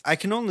 ends, I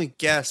can only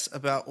guess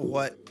about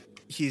what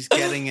he's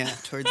getting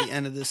at toward the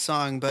end of this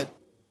song, but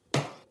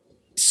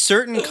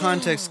certain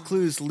context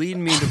clues lead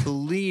me to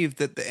believe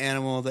that the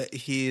animal that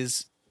he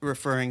is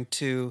referring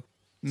to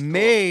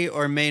may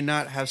or may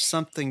not have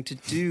something to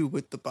do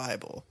with the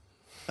Bible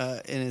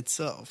in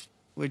itself,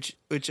 which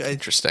I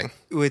Interesting.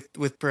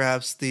 with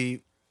perhaps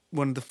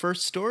one of the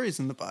first stories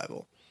in the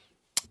Bible.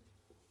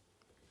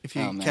 If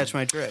you Oh, man. catch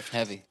my drift.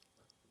 Heavy.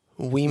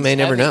 We may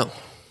never heavy. know.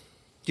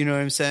 Do you know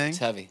what I'm saying? It's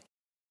heavy.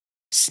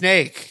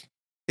 Snake.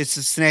 It's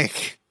a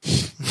snake.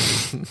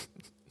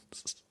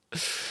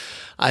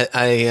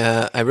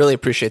 I really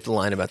appreciate the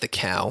line about the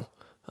cow.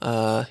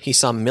 He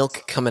saw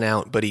milk coming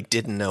out, but he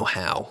didn't know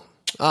how.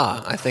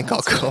 I think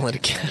I'll call it a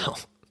cow.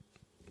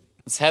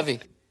 It's heavy.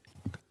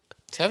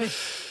 It's heavy.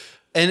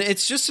 And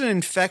it's just an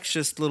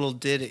infectious little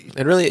ditty.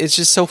 It's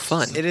just so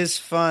fun. It is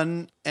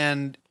fun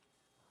and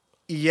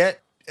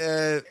yet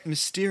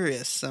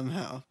mysterious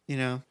somehow. You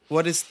know,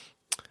 what is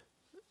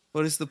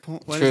the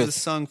point? What is the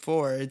song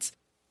for? It's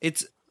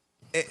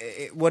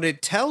what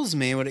it tells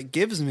me, what it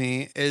gives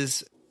me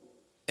is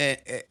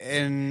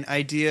an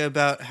idea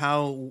about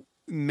how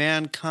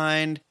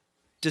mankind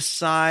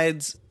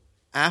decides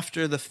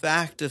after the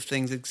fact of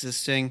things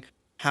existing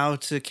how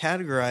to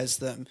categorize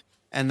them,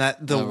 and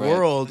that the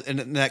world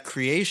and that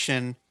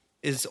creation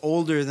is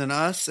older than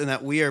us, and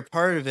that we are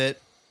part of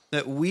it,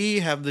 that we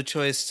have the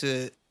choice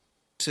to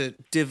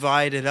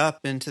divide it up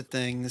into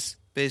things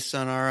based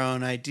on our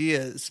own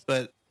ideas,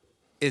 but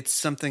it's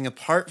something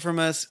apart from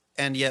us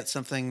and yet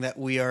something that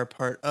we are a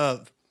part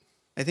of.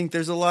 I think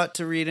there's a lot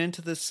to read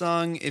into this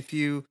song if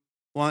you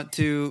want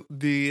to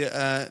be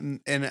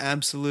an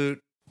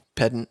absolute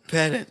pedant,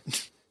 an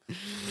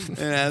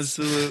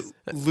absolute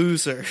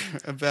loser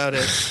about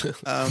it,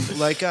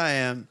 like I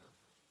am.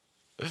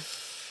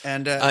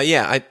 And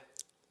I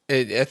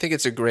think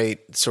it's a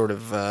great sort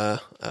of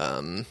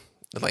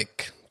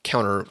like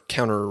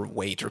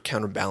counterweight or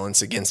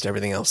counterbalance against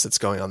everything else that's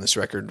going on this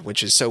record,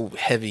 which is so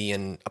heavy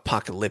and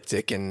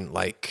apocalyptic and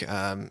like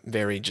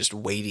very just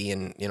weighty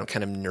and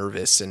kind of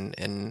nervous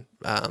and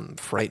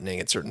frightening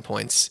at certain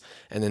points.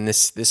 And then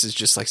this is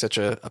just like such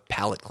a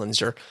palate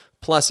cleanser.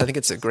 Plus, I think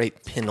it's a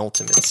great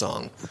penultimate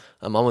song.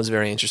 I'm always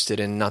very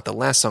interested in not the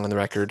last song on the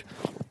record,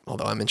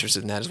 although I'm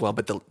interested in that as well,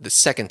 but the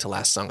second to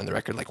last song on the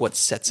record, like what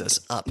sets us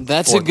up.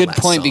 That's a good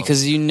point,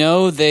 because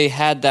they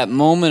had that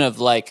moment of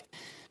like,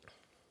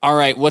 all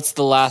right, what's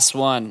the last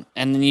one?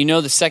 And then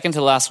the second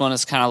to last one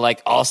is kind of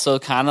like also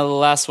kind of the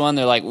last one.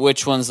 They're like,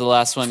 which one's the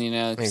last one?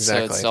 Exactly.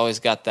 So it's always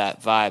got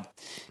that vibe.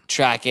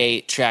 Track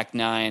 8, track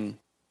 9,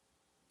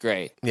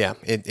 great. Yeah,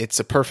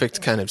 it's a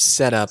perfect kind of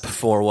setup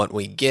for what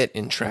we get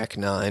in track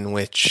 9,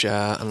 which,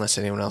 unless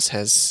anyone else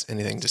has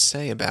anything to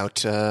say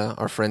about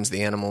our friends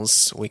the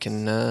Animals, we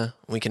can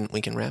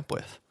wrap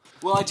with.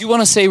 Well, I do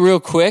want to say real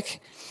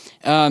quick,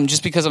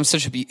 just because I'm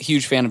such a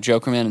huge fan of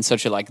Jokerman and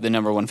such the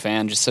number one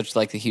fan, just such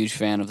like the huge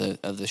fan of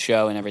the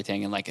show and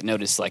everything, and like I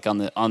noticed like on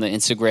the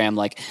Instagram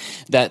like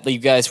that you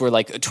guys were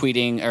like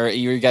tweeting, or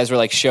you guys were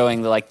like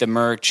showing the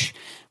merch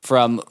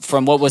from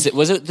what was it?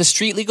 Was it the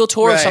Street Legal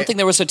tour or something?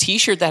 There was a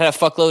T-shirt that had a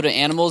fuckload of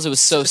animals. It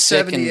was so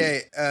sick.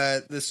 78,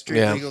 the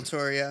Street Legal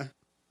tour, yeah.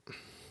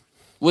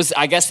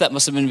 I guess that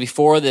must have been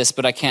before this,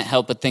 but I can't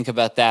help but think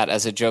about that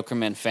as a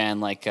Jokerman fan,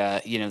 like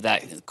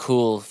that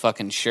cool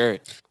fucking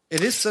shirt.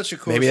 It is such a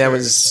cool shirt. Maybe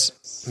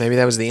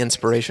that was the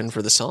inspiration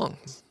for the song.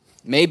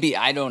 Maybe,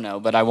 I don't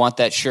know, but I want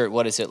that shirt.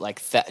 What is it, like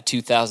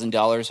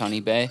 $2,000 on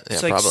eBay?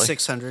 It's like probably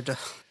 $600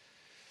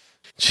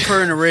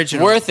 for an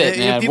original. Worth it,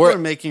 man. People are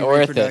making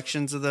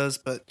reproductions of those,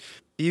 but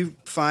you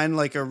find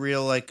like a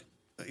real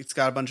it's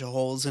got a bunch of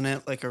holes in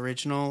it, like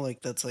original,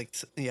 like that's like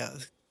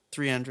 $300,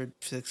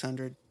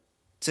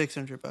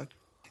 $600.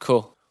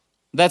 Cool.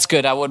 That's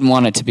good. I wouldn't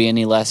want it to be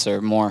any less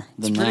or more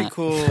than that. It's pretty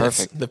cool.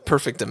 Perfect. The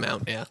perfect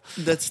amount, yeah.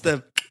 That's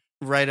the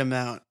right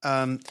amount.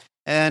 And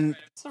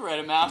it's the right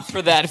amount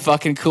for that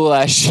fucking cool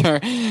ass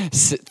shirt.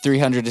 $300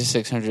 to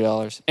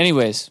 $600.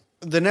 Anyways,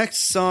 the next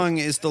song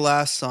is the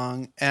last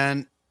song,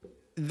 and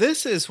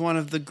this is one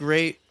of the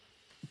great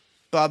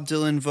Bob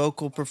Dylan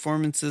vocal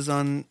performances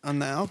on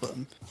the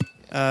album.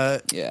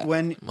 On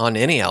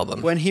any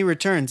album. When he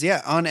returns,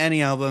 on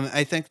any album.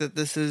 I think that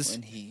this is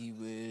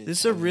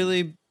a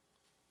really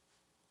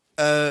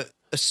a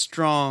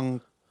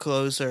strong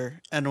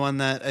closer, and one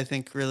that I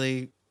think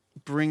really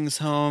brings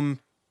home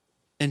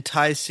and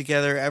ties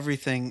together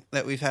everything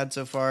that we've had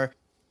so far.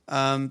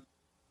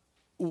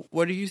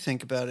 What do you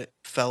think about it,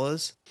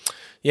 fellas?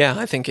 Yeah,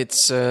 I think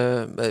it's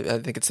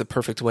the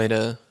perfect way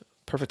to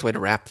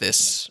wrap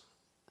this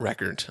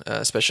record,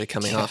 especially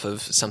coming off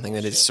of something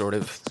that is sort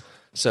of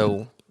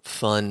so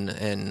fun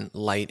and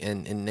light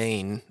and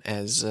inane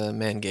as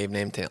Man Gave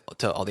Name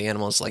to All the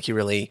Animals. Like he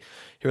really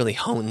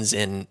hones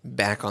in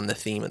back on the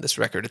theme of this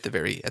record at the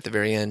very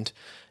end,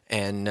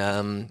 and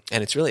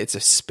it's a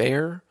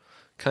spare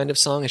kind of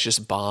song. It's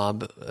just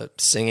Bob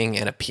singing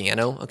and a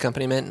piano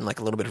accompaniment and like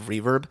a little bit of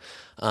reverb.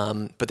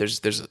 But there's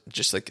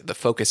just like the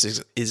focus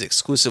is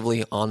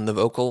exclusively on the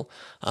vocal,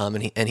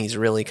 and he's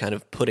really kind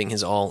of putting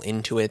his all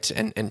into it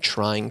and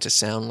trying to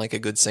sound like a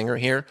good singer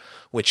here,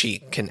 which he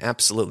can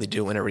absolutely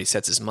do whenever he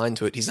sets his mind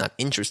to it. He's not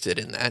interested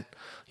in that,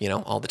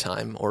 all the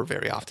time or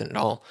very often at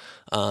all.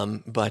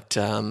 But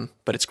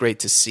it's great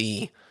to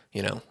see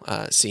him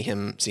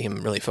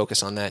really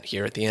focus on that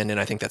here at the end, and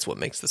I think that's what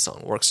makes the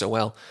song work so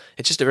well.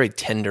 It's just a very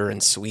tender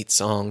and sweet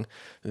song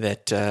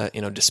that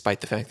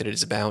despite the fact that it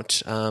is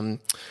about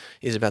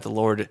the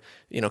Lord,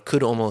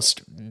 could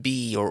almost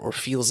be or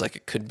feels like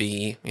it could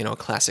be a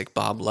classic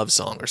Bob love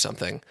song or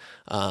something,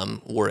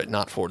 were it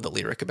not for the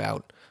lyric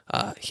about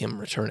him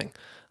returning.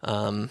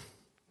 I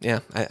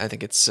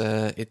think it's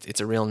a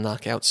real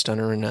knockout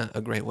stunner and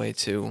a great way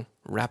to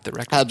wrap the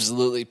record.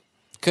 Absolutely,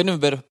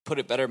 couldn't have put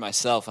it better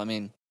myself. I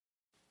mean,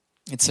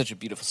 it's such a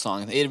beautiful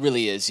song. It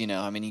really is, you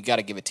got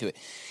to give it to it.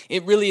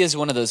 It really is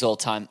one of those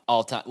all-time,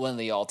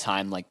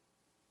 like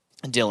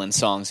Dylan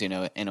songs, in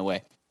a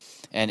way.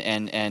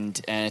 And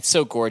it's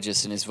so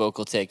gorgeous, and his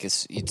vocal take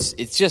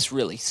it's just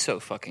really so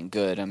fucking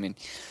good. I mean,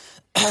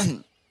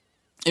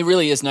 it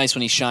really is nice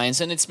when he shines,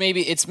 and it's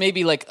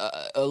maybe like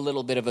a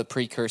little bit of a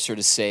precursor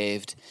to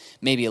Saved,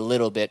 maybe a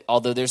little bit.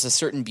 Although there's a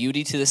certain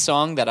beauty to the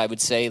song that I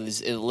would say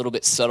is a little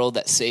bit subtle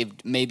that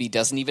Saved maybe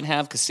doesn't even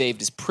have, because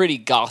Saved is pretty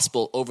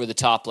gospel, over the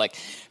top, like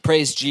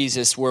praise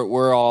Jesus,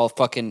 we're all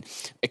fucking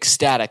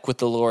ecstatic with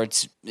the Lord,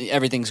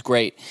 everything's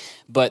great.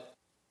 But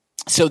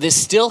so this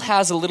still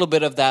has a little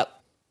bit of that,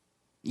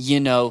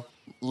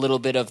 little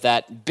bit of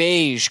that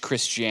beige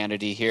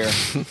Christianity here,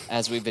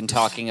 as we've been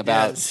talking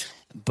about. Yes.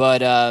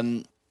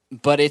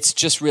 But it's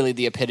just really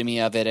the epitome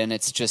of it, and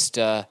it's just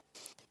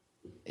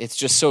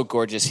so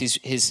gorgeous.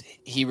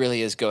 He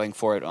really is going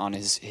for it on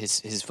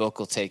his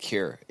vocal take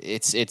here.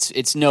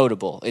 It's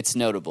notable. It's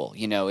notable.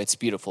 It's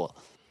beautiful.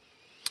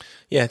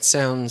 Yeah, it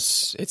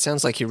sounds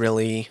like he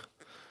really,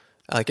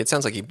 it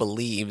sounds like he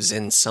believes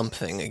in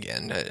something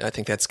again. I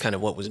think that's kind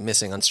of what was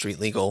missing on Street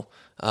Legal,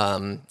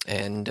 and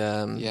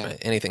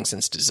anything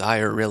since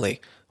Desire,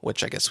 really,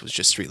 which I guess was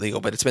just Street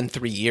Legal. But it's been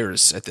 3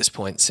 years at this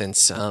point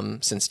since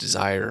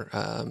Desire,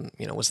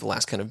 was the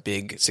last kind of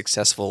big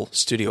successful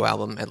studio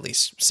album, at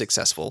least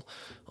successful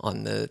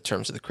on the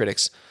terms of the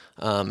critics.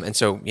 And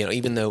so,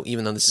 even though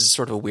this is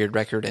sort of a weird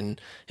record, and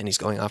he's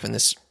going off in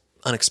this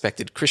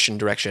unexpected Christian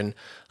direction,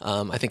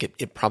 I think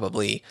it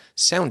probably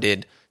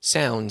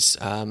sounds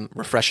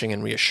refreshing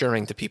and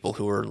reassuring to people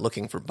who are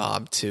looking for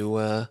Bob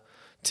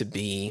to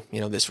be,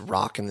 this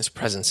rock and this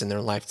presence in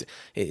their life.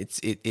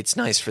 It's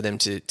nice for them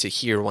to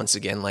hear once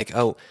again, like,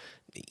 oh,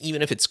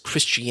 even if it's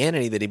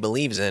Christianity that he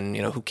believes in,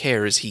 who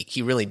cares?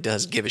 He really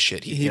does give a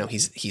shit.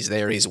 He's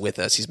there. He's with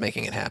us. He's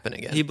making it happen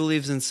again. He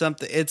believes in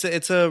something.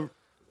 It's a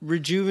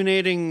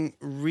rejuvenating,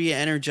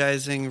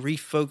 re-energizing,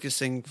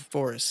 refocusing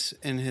force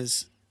in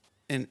his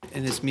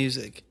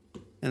music,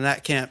 and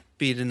that can't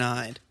be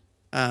denied.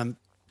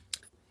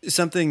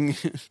 Something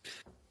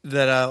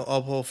that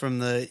I'll pull from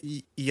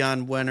the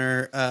Jan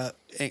Wenner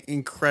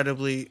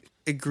incredibly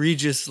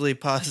egregiously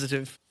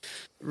positive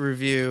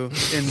review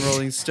in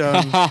Rolling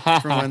Stone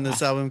from when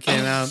this album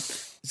came out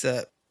is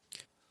the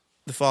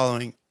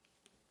following: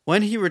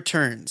 "When He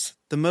Returns,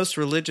 the most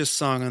religious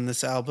song on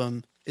this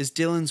album, is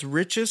Dylan's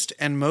richest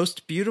and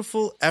most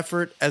beautiful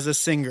effort as a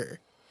singer.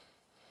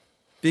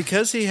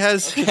 Because he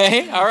has..."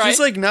 Okay, all right. He's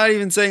like not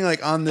even saying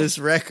like on this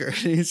record.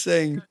 He's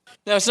saying...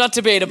 No, it's not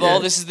debatable. Yeah.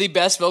 This is the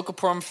best vocal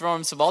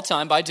performance of all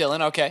time by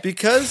Dylan. Okay.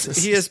 Because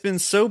he has been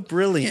so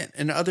brilliant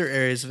in other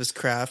areas of his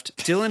craft,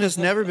 Dylan has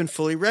never been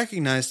fully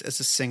recognized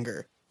as a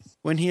singer.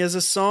 When he has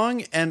a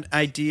song and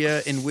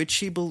idea in which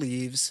he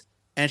believes,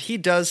 and he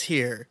does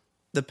here,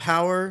 the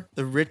power,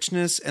 the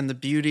richness, and the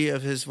beauty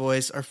of his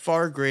voice are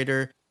far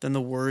greater than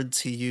the words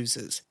he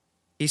uses.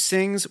 He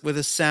sings with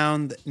a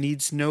sound that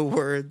needs no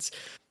words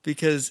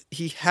because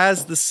he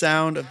has the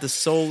sound of the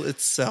soul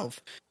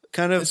itself.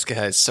 Kind of. This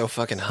guy's so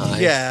fucking high.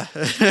 Yeah.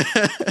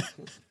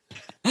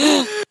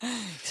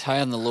 He's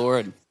high on the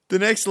Lord. The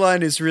next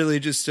line is really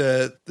just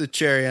the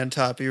cherry on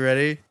top. You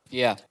ready?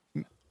 Yeah.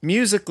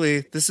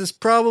 Musically, this is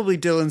probably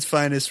Dylan's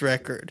finest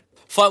record.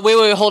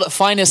 Wait, hold it.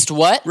 Finest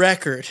what?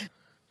 Record.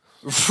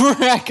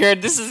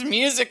 Record. This is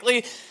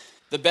musically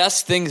the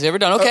best things ever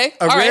done. Okay.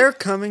 A all rare right.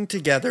 coming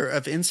together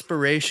of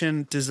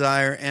inspiration,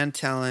 desire, and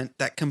talent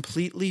that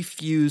completely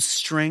fuse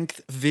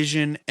strength,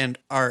 vision, and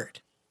art.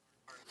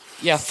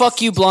 Yeah,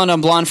 fuck you, Blonde on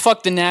Blonde.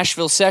 Fuck the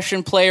Nashville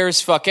session players.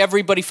 Fuck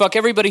everybody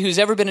who's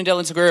ever been in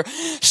Dylan's career.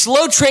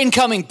 Slow train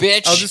coming,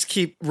 bitch. I'll just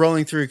keep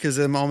rolling through because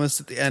I'm almost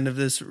at the end of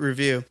this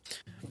review.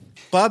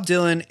 Bob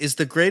Dylan is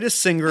the greatest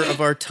singer of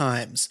our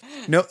times.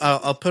 No,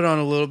 I'll put on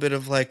a little bit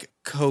of like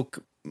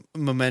Coke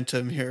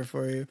momentum here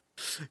for you.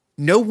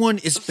 No one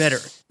is better.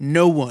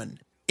 No one,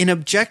 in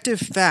objective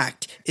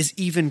fact, is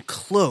even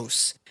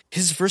close.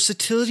 His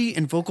versatility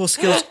and vocal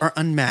skills are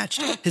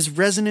unmatched. His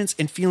resonance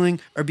and feeling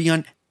are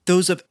beyond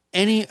those of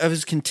any of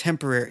his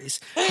contemporaries.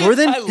 More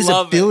than his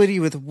ability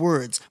with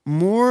words,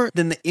 more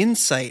than the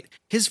insight,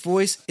 his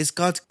voice is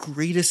God's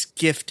greatest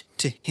gift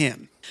to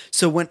him.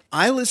 So when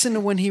I listen to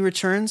When He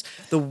Returns,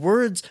 the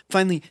words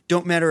finally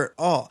don't matter at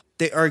all.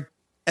 They are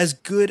as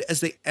good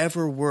as they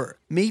ever were,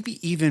 maybe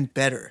even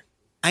better.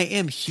 I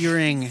am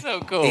hearing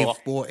so cool. a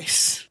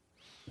voice.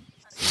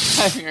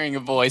 I'm hearing a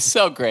voice.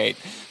 So great.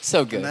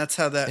 So good. And that's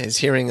how that... He's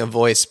hearing a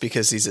voice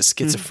because he's a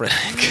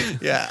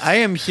schizophrenic. Yeah, I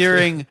am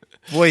hearing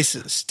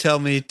voices tell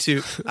me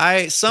to...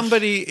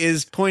 Somebody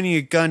is pointing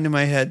a gun to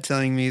my head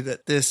telling me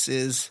that this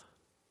is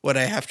what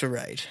I have to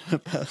write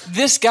about.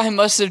 This guy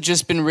must have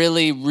just been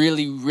really,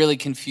 really, really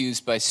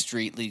confused by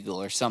Street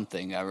Legal or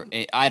something.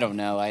 I don't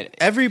know.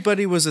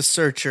 Everybody was a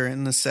searcher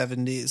in the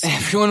 70s.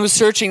 Everyone was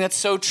searching. That's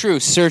so true.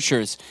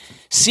 Searchers.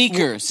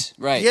 Seekers.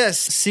 Right. Yes,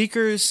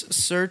 seekers,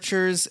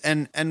 searchers,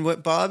 and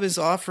what Bob is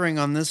offering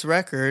on this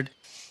record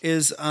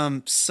is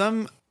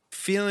some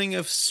feeling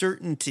of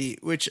certainty,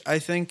 which I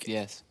think...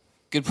 Yes.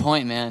 Good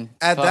point, man.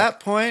 At that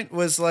point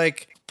was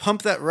like...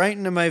 Pump that right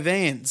into my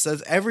veins.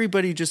 As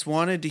everybody just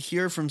wanted to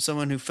hear from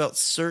someone who felt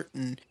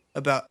certain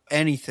about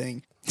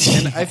anything.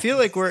 And I feel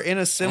like we're in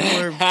a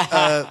similar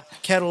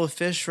kettle of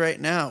fish right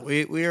now.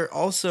 We are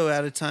also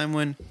at a time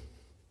when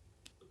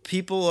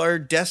people are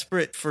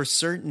desperate for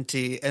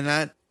certainty, and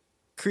that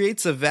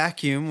creates a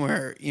vacuum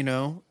where,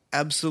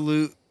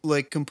 absolute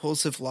like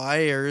compulsive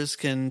liars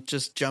can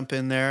just jump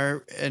in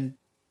there and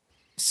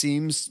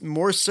seems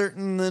more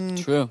certain than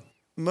True.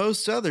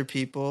 most other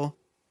people.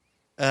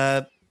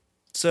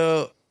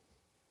 So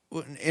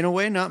in a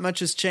way, not much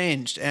has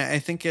changed. And I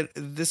think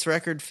this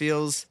record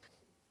feels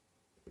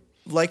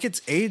like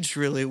it's aged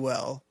really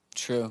well.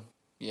 True.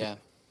 Yeah.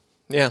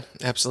 Yeah,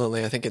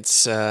 absolutely. I think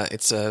it's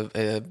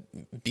a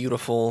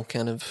beautiful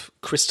kind of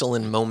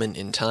crystalline moment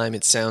in time.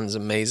 It sounds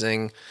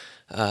amazing.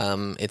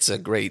 It's a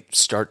great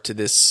start to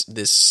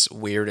this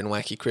weird and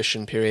wacky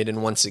Christian period,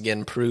 and once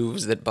again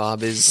proves that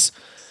Bob is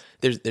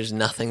there's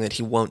nothing that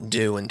he won't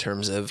do in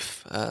terms of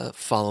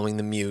following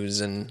the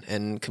muse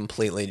and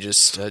completely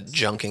just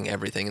junking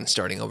everything and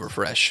starting over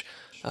fresh.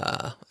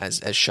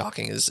 As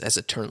shocking as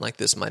a turn like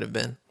this might have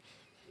been.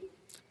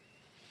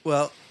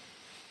 Well,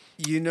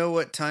 you know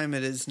what time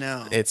it is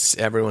now. It's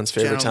everyone's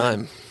favorite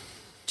time.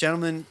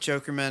 Gentlemen,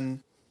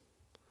 Jokermen,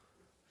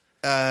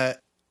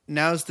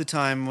 now's the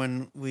time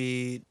when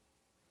we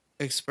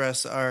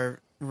express our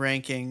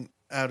ranking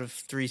out of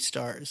 3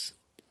 stars.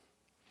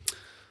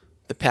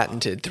 The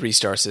patented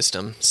 3-star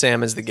system.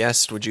 Sam, as the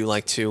guest, would you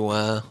like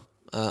to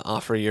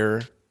offer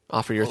your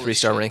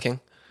 3-star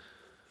ranking?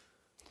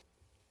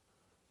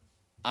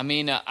 I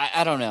mean,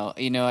 I don't know.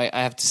 I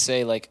have to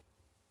say, like,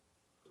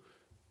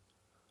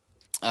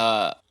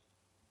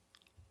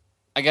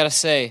 I gotta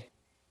say,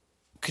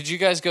 could you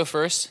guys go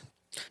first?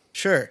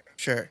 Sure.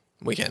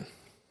 We can.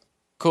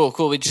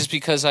 Cool. Just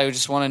because I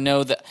just want to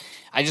know that,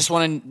 I just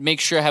want to make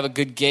sure I have a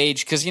good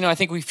gauge, because I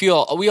think we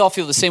all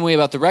feel the same way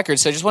about the record.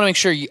 So I just want to make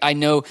sure I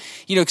know,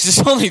 because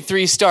it's only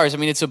 3 stars. I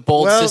mean, it's a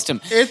bold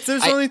system.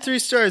 There's only 3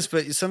 stars,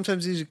 but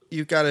sometimes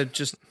you gotta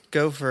just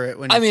go for it.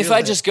 If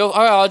I just go,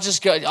 all right,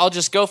 I'll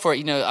just go for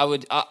it.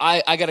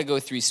 I gotta go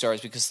 3 stars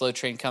because Slow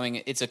Train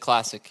Coming, it's a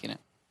classic.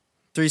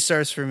 3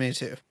 stars for me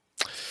too.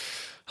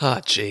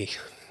 Gee.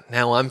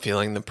 Now I'm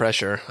feeling the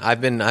pressure.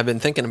 I've been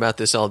thinking about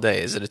this all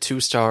day. Is it a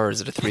 2-star or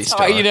is it a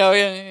 3-star?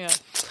 Yeah.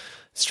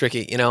 It's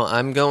tricky.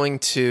 I'm going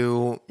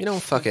to,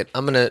 fuck it.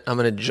 I'm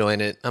gonna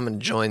join it. I'm gonna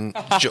join.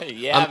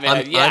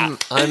 I'm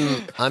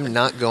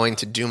not going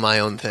to do my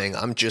own thing.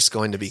 I'm just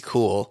going to be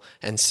cool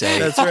and say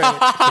that's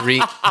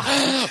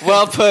right. 3.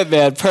 Well put,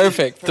 man.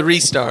 Perfect. 3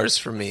 stars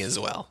for me as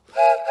well.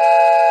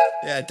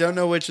 Yeah, I don't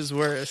know which is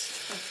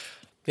worse.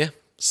 Yeah,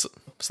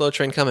 Slow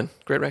Train Coming.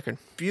 Great record.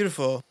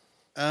 Beautiful.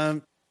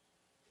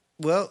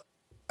 Well,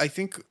 I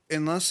think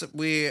unless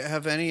we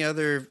have any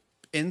other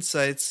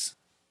insights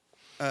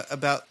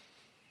about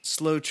the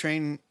slow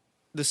train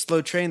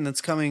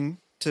that's coming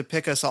to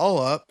pick us all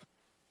up,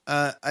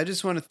 I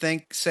just want to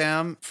thank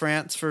Sam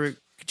France for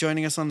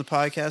joining us on the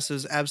podcast. It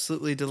was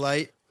absolutely a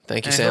delight.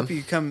 Thank you, and Sam. I hope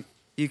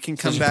you can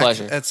come Such a back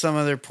pleasure. at some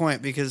other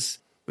point, because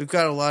we've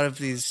got a lot of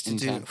these to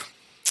do.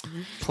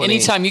 Plenty.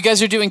 Anytime. You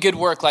guys are doing good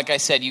work. Like I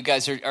said, you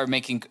guys are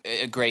making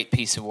a great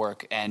piece of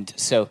work. And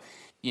so,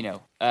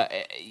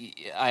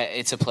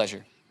 it's a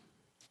pleasure.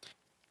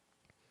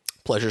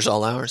 Pleasure's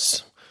all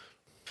ours.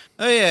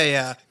 Oh,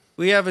 yeah.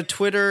 We have a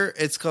Twitter.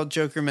 It's called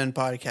Jokermen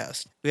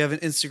Podcast. We have an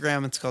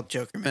Instagram. It's called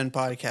Jokermen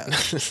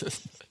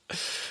Podcast.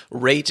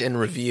 Rate and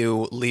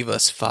review. Leave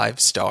us 5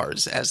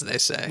 stars, as they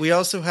say. We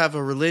also have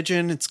a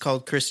religion. It's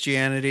called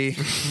Christianity.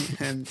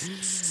 And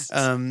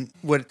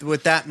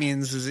what that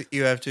means is that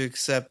you have to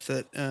accept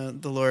that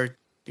the Lord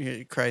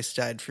Christ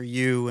died for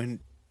you,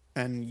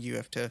 and you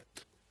have to...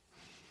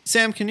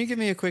 Sam, can you give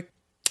me a quick...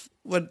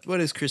 What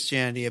is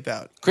Christianity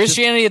about?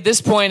 Christianity at this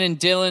point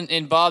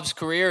in Bob's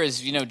career is,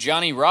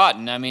 Johnny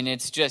Rotten. I mean,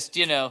 it's just,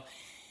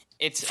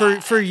 it's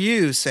for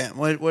you, Sam.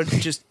 What?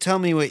 Just tell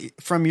me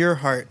from your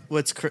heart.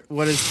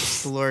 What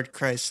is the Lord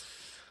Christ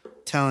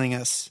telling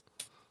us?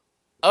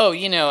 Oh,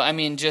 I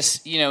mean,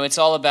 just it's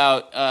all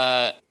about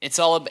really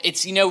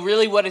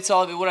what it's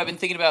all about. What I've been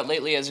thinking about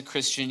lately as a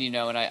Christian,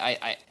 and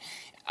I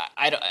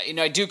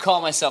do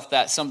call myself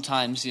that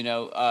sometimes,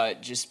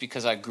 just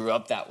because I grew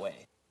up that way.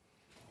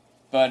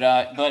 But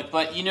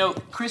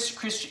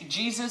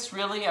Jesus,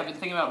 really, I've been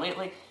thinking about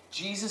lately,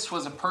 Jesus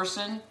was a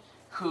person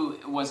who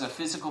was a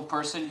physical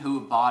person who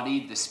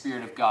embodied the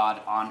Spirit of God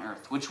on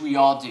earth, which we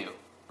all do,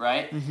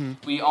 right? Mm-hmm.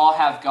 We all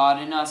have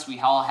God in us. We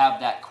all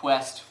have that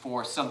quest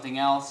for something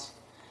else.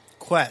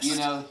 Quest,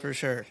 for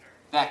sure.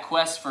 That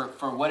quest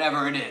for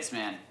whatever it is,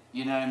 man.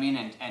 You know what I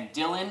mean? And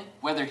Dylan,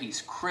 whether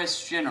he's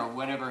Christian or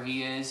whatever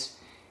he is,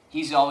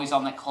 he's always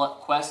on that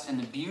quest. And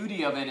the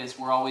beauty of it is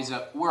we're always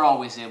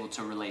able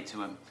to relate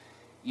to him.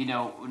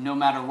 No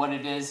matter what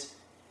it is,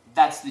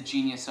 that's the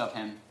genius of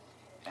him.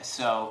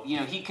 So,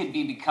 he could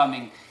be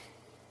becoming,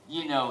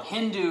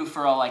 Hindu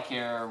for all I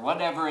care, or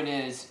whatever it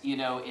is,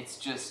 it's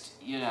just,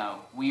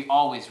 we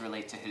always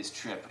relate to his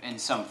trip in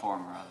some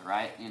form or other,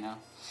 right?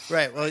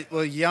 Right.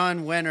 Well,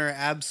 Jan Wenner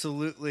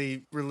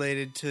absolutely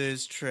related to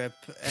his trip,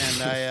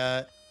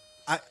 and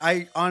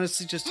I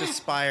honestly just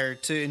aspire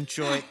to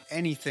enjoy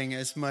anything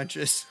as much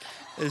as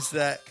is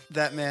that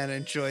man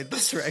enjoyed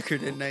this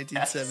record in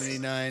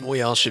 1979.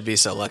 We all should be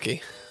so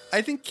lucky.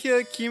 I think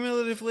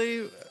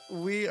cumulatively,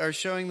 we are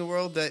showing the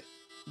world that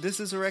this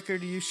is a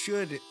record you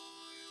should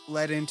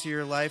let into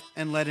your life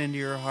and let into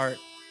your heart.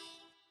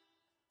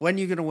 When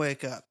you gonna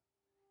wake up?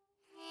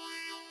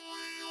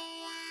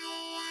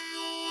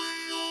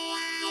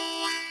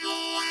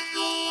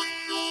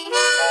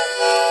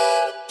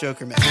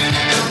 Joker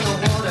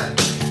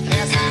Man.